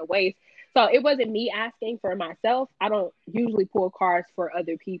have time to waste. So it wasn't me asking for myself. I don't usually pull cards for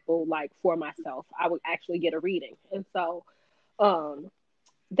other people, like for myself. I would actually get a reading, and so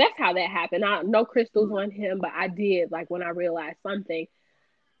that's how that happened. No crystals on him, but I did, like, when I realized something,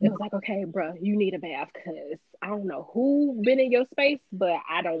 it was like, okay, bro, you need a bath, because I don't know who been in your space, but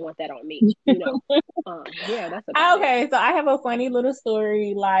I don't want that on me, you know. Yeah, that's about Okay, so I have a funny little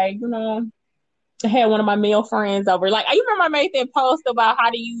story. Like, I had one of my male friends over. Like, you remember I made that post about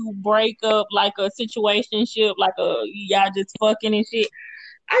how do you break up like a situationship, like y'all just fucking and shit.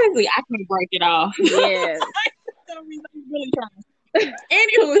 Honestly, I can't break it off. Yeah. For some reason, I'm really trying.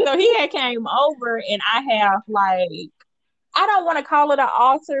 Anywho, so he had came over, and I have like, I don't want to call it an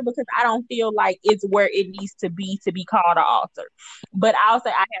altar because I don't feel like it's where it needs to be called an altar. But I'll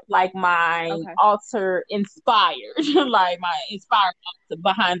say I have like my altar inspired, like my inspired altar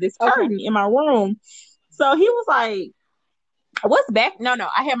behind this curtain in my room. So he was like, what's back? No,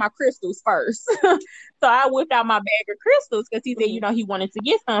 I had my crystals first. So I whipped out my bag of crystals because he said, he wanted to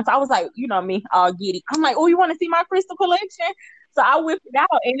get some. So I was like, me, all giddy. I'm like, oh, you want to see my crystal collection? So I whipped it out,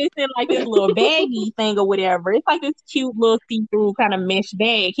 and it's in like this little baggy thing or whatever. It's like this cute little see-through kind of mesh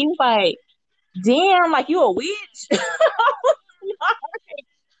bag. He was like, damn, like, you a witch?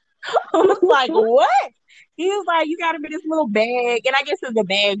 I was like, what? He was like, you got to be this little bag. And I guess the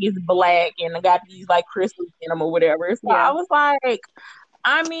bag is black and I got these like crystals in them or whatever. So I was like,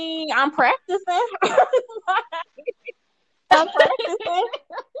 I mean, I'm practicing. I'm practicing.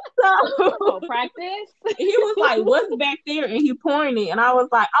 So practice. He was like, what's back there? And he pointed. And I was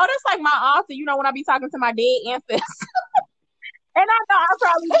like, oh, that's like my altar. When I be talking to my dead ancestors. And I know I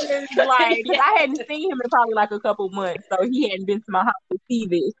probably just like, I hadn't seen him in probably like a couple months. So he hadn't been to my house to see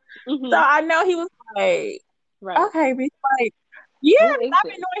this. So I know he was like, okay, bitch, like, yeah, I've been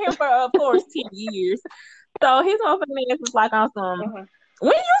knowing him for, of course, 10 years. So his motherfucking ass was like, awesome.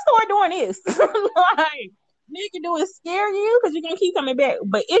 When you start doing this? Like, nigga, do it scare you? Because you're going to keep coming back.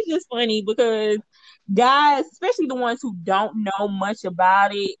 But it's just funny because guys, especially the ones who don't know much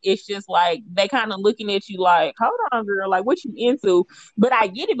about it, it's just like they kind of looking at you like, hold on, girl, like, what you into? But I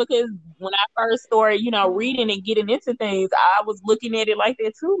get it because when I first started, reading and getting into things, I was looking at it like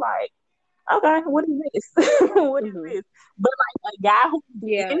that too, like, okay, what is this? What is this? But like a guy who's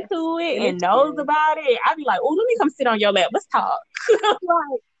into it and knows about it, I'd be like, oh, let me come sit on your lap. Let's talk.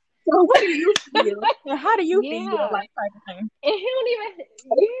 Like, so what do you feel? And how do you feel? Like, type of thing. And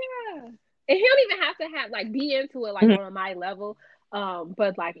he don't even have to have like be into it like on my level.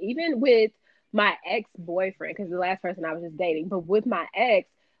 But like even with my ex-boyfriend, because the last person I was just dating, but with my ex,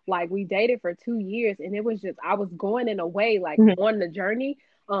 like we dated for 2 years, and it was just I was going in a way like on the journey,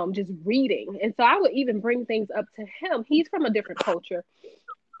 just reading. And so I would even bring things up to him. He's from a different culture.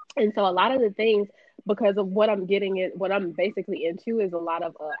 And so a lot of the things, because of what I'm what I'm basically into is a lot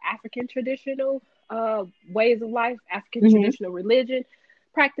of African traditional ways of life, African traditional religion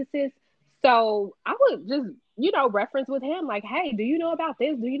practices. So I would just, reference with him like, hey, do you know about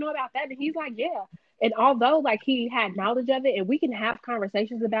this? Do you know about that? And he's like, yeah. And although like he had knowledge of it and we can have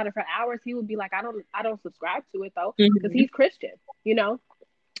conversations about it for hours, he would be like, I don't subscribe to it though, because he's Christian,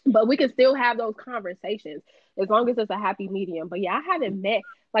 but we can still have those conversations as long as it's a happy medium. But yeah, I haven't met,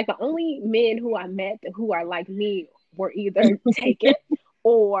 like, the only men who I met who are like me were either taken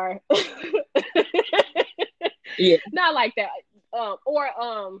or not like that, or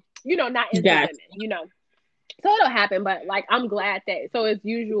not into women, So it'll happen, but like I'm glad that. So it's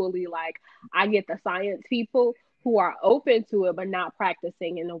usually like I get the science people who are open to it but not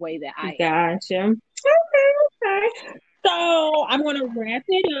practicing in the way that I am. Gotcha. Okay. So I'm going to wrap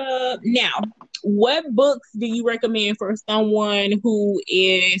it up. Now, what books do you recommend for someone who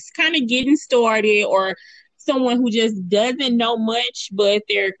is kind of getting started or someone who just doesn't know much, but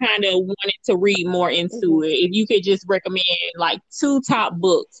they're kind of wanting to read more into it? If you could just recommend like 2 top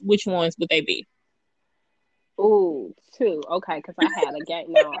books, which ones would they be? Ooh, 2. Okay, because I had a gang.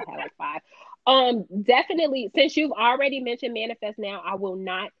 No, I had like 5. Definitely, since you've already mentioned Manifest Now, I will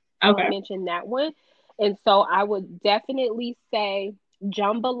not mention that one. And so I would definitely say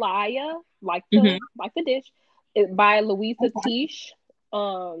Jambalaya, like the dish, by Louisa Tish.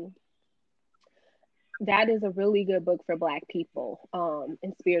 That is a really good book for Black people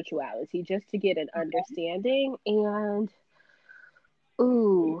and spirituality, just to get an understanding. And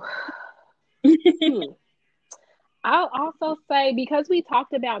I'll also say, because we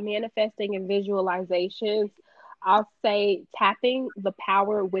talked about manifesting and visualizations, I'll say Tapping the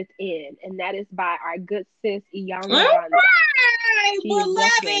Power Within, and that is by our good sis Iyanla All Vanzant. right, She but is love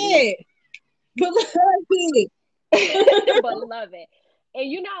definitely it. But love it. but love it.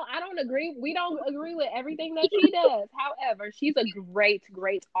 And I don't agree. We don't agree with everything that she does. However, she's a great,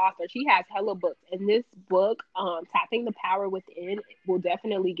 great author. She has hella books. And this book, Tapping the Power Within, will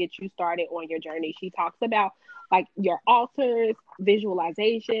definitely get you started on your journey. She talks about like your altars,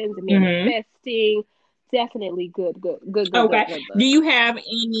 visualizations, manifesting. Definitely good book. Do you have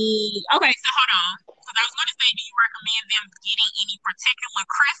any? Okay, so hold on. Because I was going to say, do you recommend them getting any particular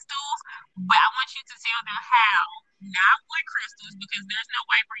crystals? But I want you to tell them how. Not what crystals, because there's no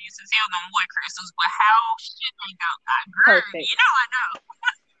way for you to tell them what crystals, but how should they go? Girl, Perfect. you know I know.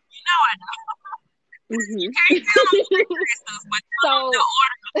 I know. You can't tell them what crystals, but tell them the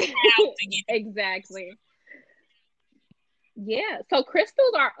order of how to get them. Exactly. Yeah, so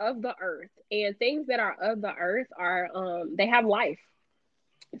crystals are of the earth, and things that are of the earth are they have life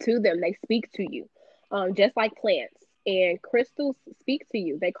to them. They speak to you, just like plants. And crystals speak to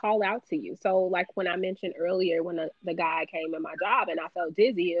you. They call out to you. So, like when I mentioned earlier, when the guy came in my job and I felt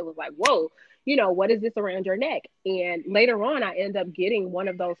dizzy, it was like, whoa, what is this around your neck? And later on, I ended up getting one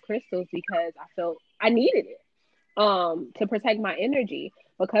of those crystals because I felt I needed it to protect my energy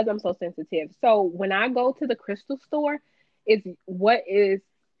because I'm so sensitive. So when I go to the crystal store, it's what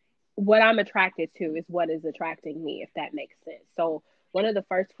I'm attracted to is what is attracting me, if that makes sense. So one of the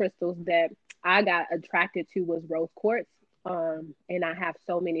first crystals that I got attracted to was rose quartz. And I have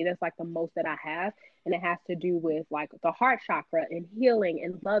so many. That's like the most that I have. And it has to do with like the heart chakra and healing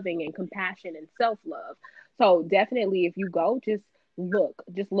and loving and compassion and self-love. So definitely if you go, just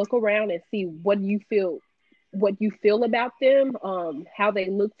look around and see what you feel about them, how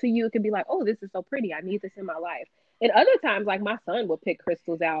they look to you. It could be like, oh, this is so pretty. I need this in my life. And other times, like my son will pick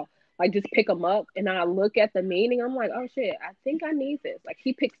crystals out, like just pick them up, and I look at the meaning. I'm like, oh shit, I think I need this. Like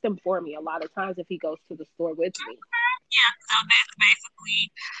he picks them for me a lot of times if he goes to the store with me. Yeah, so that's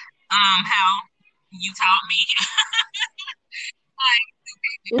basically how you taught me. Like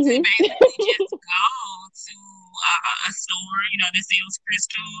to basically just go to a store, that sells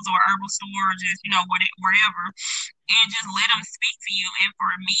crystals or herbal store, or just wherever, and just let them speak to you. And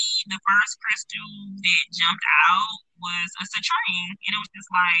for me, the first crystal that jumped out was a citrine, and it was just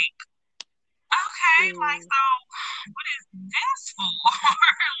like, okay, like, so what is this for?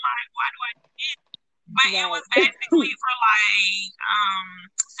 Like, why do I need it? But it was basically for like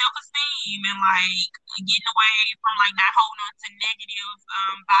self-esteem and like getting away from like not holding on to negative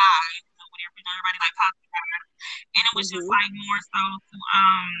vibes or whatever. Everybody like positive vibes, and it was just like more so to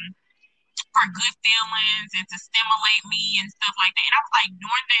for good feelings and to stimulate me and stuff like that. And I was like,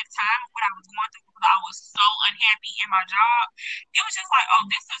 during that time, what I was going through, because I was so unhappy in my job, it was just like, oh,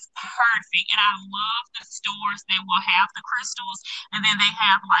 this is perfect. And I love the stores that will have the crystals, and then they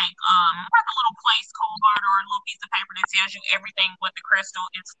have like a little place card or a little piece of paper that tells you everything what the crystal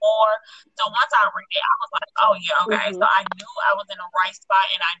is for. So once I read it, I was like, oh yeah, okay. So I knew I was in the right spot,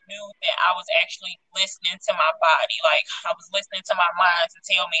 and I knew that I was actually listening to my body. Like I was listening to my mind to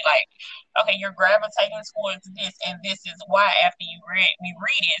tell me like, okay, you're gravitating towards this, and this is why after you read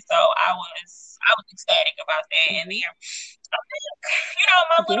it. So I was ecstatic about that. And then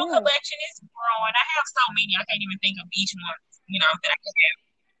my little collection is growing. I have so many, I can't even think of each one, that I can have.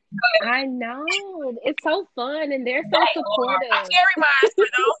 I know. It's so fun, and they're so supportive. I carry mine, for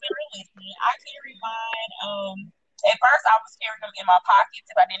those that are listening. I carry mine. At first, I was carrying them in my pockets.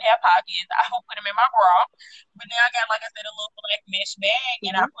 If I didn't have pockets, I would put them in my bra. But now I got, like I said, a little black mesh bag,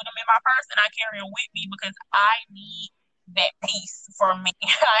 and I put them in my purse, and I carry them with me because I need that peace for me.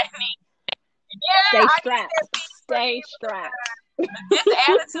 I need. Stay strapped. This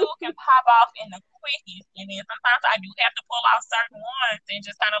attitude can pop off in the quickest, and then sometimes I do have to pull out certain ones and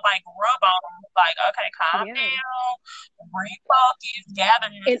just kind of like rub on them, like, okay, calm down, refocus, gather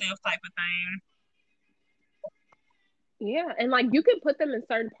yourself, type of thing. Yeah, and like you can put them in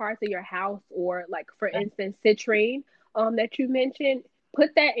certain parts of your house, or like for instance, citrine that you mentioned.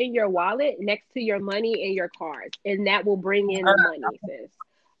 Put that in your wallet next to your money and your cards, and that will bring in the money, sis.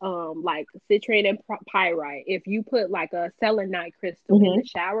 Like citrine and pyrite. If you put like a selenite crystal in the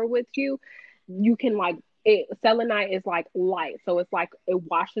shower with you, you can like it. Selenite is like light, so it's like it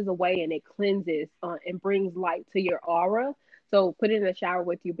washes away and it cleanses and brings light to your aura. So put it in the shower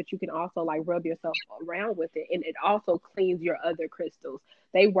with you, but you can also like rub yourself around with it, and it also cleans your other crystals.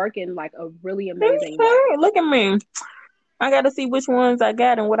 They work in like a really amazing way. Look at me. I got to see which ones I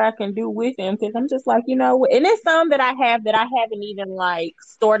got and what I can do with them, because I'm just like, and it's some that I have that I haven't even like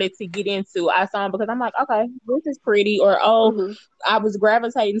started to get into. I saw them because I'm like, okay, this is pretty, or I was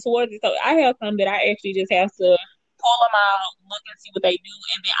gravitating towards it. So I have some that I actually just have to pull them out, look and see what they do,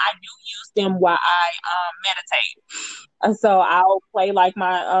 and then I do use them while I meditate. So I'll play like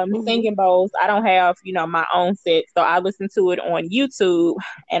my singing bowls. I don't have, my own set, so I listen to it on YouTube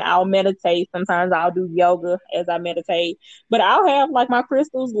and I'll meditate. Sometimes I'll do yoga as I meditate, but I'll have like my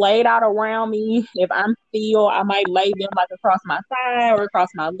crystals laid out around me. If I'm still, I might lay them like across my side or across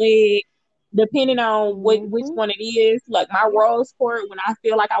my leg, depending on which one it is. Like my rose quartz, when I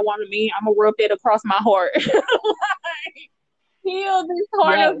feel like I want to be, I'm gonna rub it across my heart. Like, heal this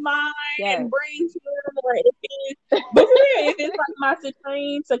heart of mine and bring healing. But if it's like my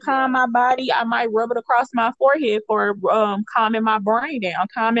citrine to calm my body, I might rub it across my forehead for calming my brain down,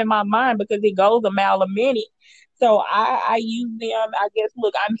 calming my mind, because it goes a mile a minute. So I use them. I guess,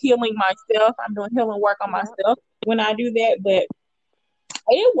 look, I'm healing myself. I'm doing healing work on myself when I do that, but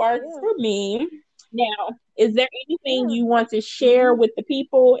it works for me. Now, is there anything you want to share with the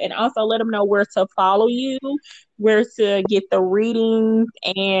people, and also let them know where to follow you, where to get the readings,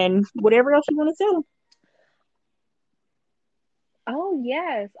 and whatever else you want to tell them? Oh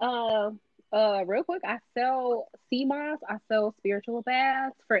yes. Real quick, I sell sea moss. I sell spiritual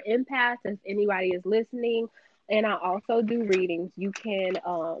baths for empaths if anybody is listening, and I also do readings. You can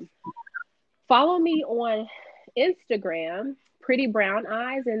follow me on Instagram, Pretty Brown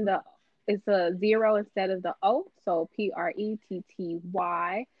Eyes, and it's a 0 instead of the O, so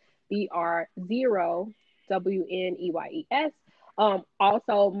PrettyBR0WNEYES.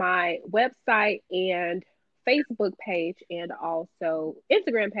 Also my website and Facebook page and also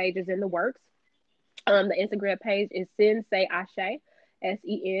Instagram page is in the works. The Instagram page is Sensay Ashe,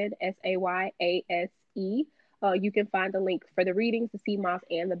 SENSAYASE. You can find the link for the readings, the sea moss,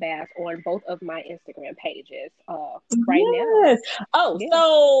 and the baths on both of my Instagram pages right now. Oh,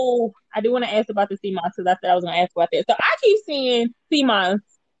 so I do want to ask about the sea moss, because I said I was going to ask about that. So I keep seeing sea moss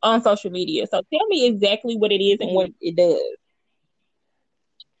on social media. So tell me exactly what it is and what it does.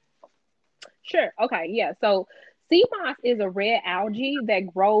 Sure. Okay. Yeah. So sea moss is a red algae that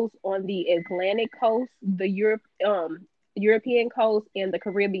grows on the Atlantic coast, the European coast, and the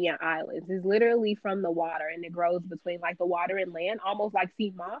Caribbean islands. It's literally from the water, and it grows between like the water and land, almost like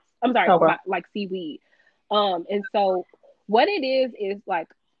sea moss. I'm sorry, like seaweed. And so what it is like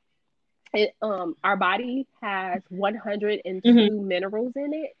our body has 102 minerals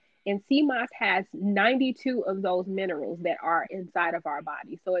in it, and sea moss has 92 of those minerals that are inside of our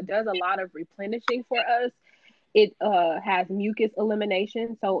body. So it does a lot of replenishing for us. It has mucus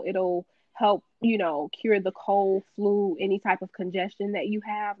elimination, so it'll help, cure the cold, flu, any type of congestion that you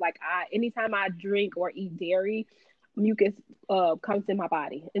have. Like anytime I drink or eat dairy, mucus comes in my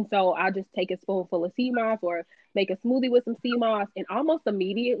body. And so I just take a spoonful of sea moss or make a smoothie with some sea moss, and almost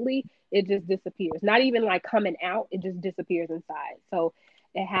immediately it just disappears. Not even like coming out, it just disappears inside. So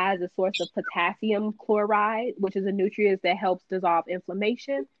it has a source of potassium chloride, which is a nutrient that helps dissolve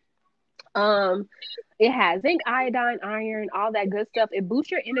inflammation. It has zinc, iodine, iron, all that good stuff. It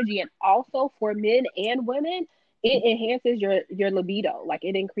boosts your energy, and also for men and women, it enhances your libido. Like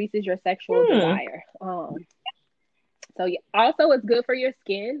it increases your sexual desire. So yeah, also it's good for your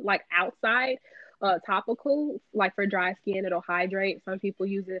skin, like outside, topical, like for dry skin, it'll hydrate. Some people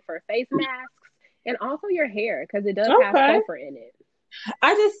use it for face masks, and also your hair, because it does have sulfur in it.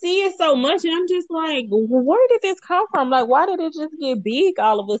 I just see it so much, and I'm just like, where did this come from? Like, why did it just get big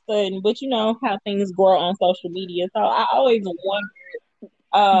all of a sudden? But you know how things grow on social media, so I always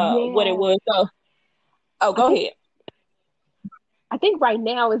wondered what it was. So, go ahead. I think right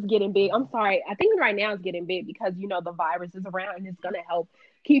now it's getting big. I'm sorry. I think right now it's getting big because, the virus is around, and it's going to help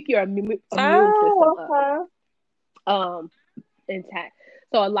keep your immune system up, intact.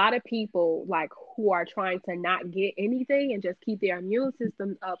 So a lot of people who are trying to not get anything and just keep their immune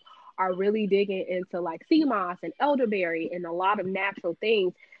systems up are really digging into sea moss and elderberry and a lot of natural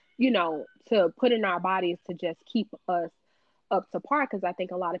things, to put in our bodies to just keep us up to par. Because I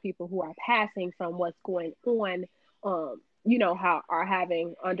think a lot of people who are passing from what's going on, how are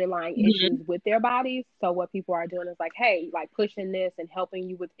having underlying issues with their bodies. So what people are doing is pushing this and helping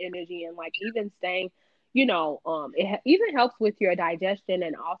you with energy and even staying, it even helps with your digestion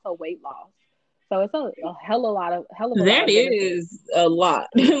and also weight loss. So it's a hell of a lot. That is a lot.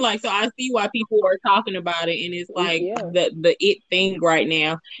 So I see why people are talking about it, and it's the it thing right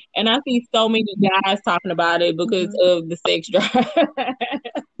now. And I see so many guys talking about it because of the sex drive.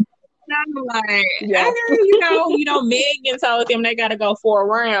 I'm like, Megan told them they got to go 4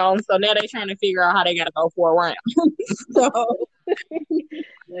 rounds, so now they're trying to figure out how they got to go 4 rounds. So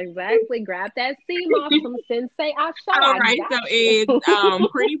exactly, grab that sea moss from Sensay Ashe. All right, so it's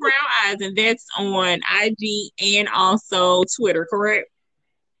Pretty Brown Eyes, and that's on IG and also Twitter, correct?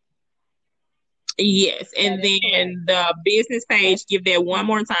 Yes, That and is correct. then the business page, give that one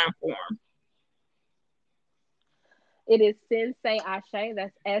more time for them. It is Sensei Ashe.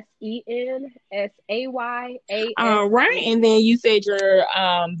 That's All right, SenSayAShe. and then you said your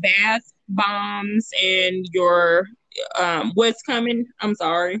bath bombs and your what's coming. I'm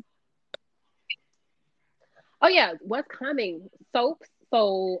sorry. Oh yeah, what's coming? Soaps.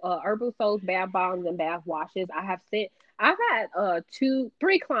 So herbal soaps, bath bombs, and bath washes. I've had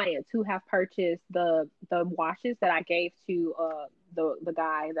three clients who have purchased the washes that I gave to the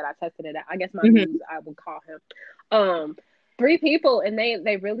guy that I tested it out. I guess my Hmm. muse, I would call him. Um, Three people, and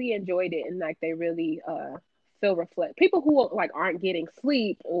they really enjoyed it, and like they really feel reflect. People who like aren't getting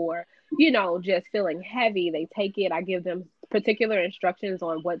sleep, or just feeling heavy, they take it. I give them particular instructions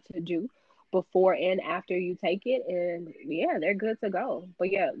on what to do before and after you take it, and yeah, they're good to go.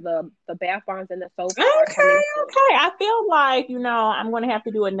 But yeah, the bath bombs and the soaps Okay, are coming soon. okay. I feel like, I'm going to have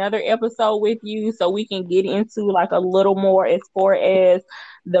to do another episode with you so we can get into like a little more as far as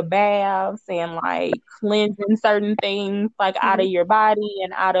the baths and like cleansing certain things like out of Hmm. your body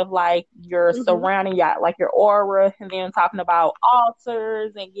and out of like your Hmm. surrounding, like your aura, and then talking about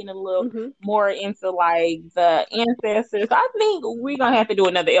altars and getting a little Hmm. more into like the ancestors. I think we're going to have to do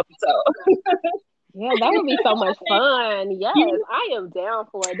another episode. Yeah, that would be so much fun. Yes, I am down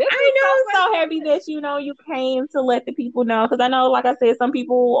for it. This I was know, so I'm much so happy fun. that you came to let the people know, because I know, like I said, some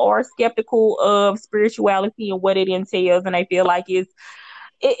people are skeptical of spirituality and what it entails, and they feel like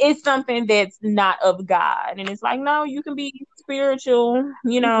it's something that's not of God, and it's like, no, you can be spiritual,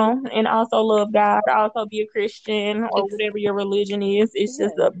 Hmm. and also love God, also be a Christian or Ex- whatever your religion is. It's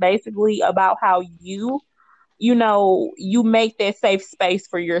just yeah. basically about how you make that safe space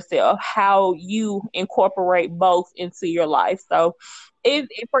for yourself, how you incorporate both into your life. So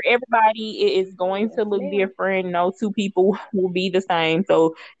for everybody, it is going Yes, to look ma'am. different. No two people will be the same.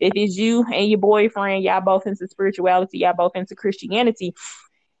 So if it's you and your boyfriend, y'all both into spirituality, y'all both into Christianity,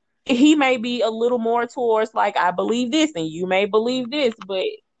 he may be a little more towards like, I believe this and you may believe this, but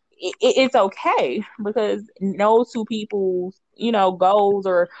it's okay, because no two people's goals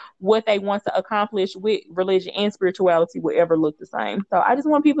or what they want to accomplish with religion and spirituality will ever look the same. So I just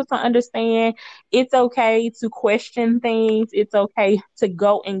want people to understand it's okay to question things. It's okay to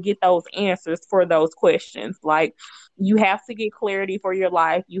go and get those answers for those questions. Like, you have to get clarity for your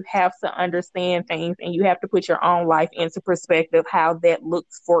life. You have to understand things, and you have to put your own life into perspective, how that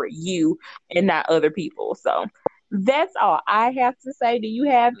looks for you and not other people. So that's all I have to say. Do you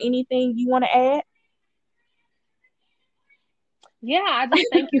have anything you want to add? Yeah, I just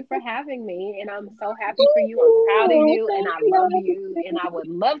thank you for having me, and I'm so happy for you. I'm proud of Ooh, you, and thank I love you, you. and I would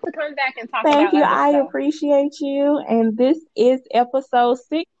love to come back and talk Thank about you. other I stuff. appreciate you. And this is episode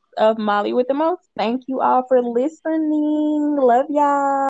 6 of Molly with the Most. Thank you all for listening. Love y'all.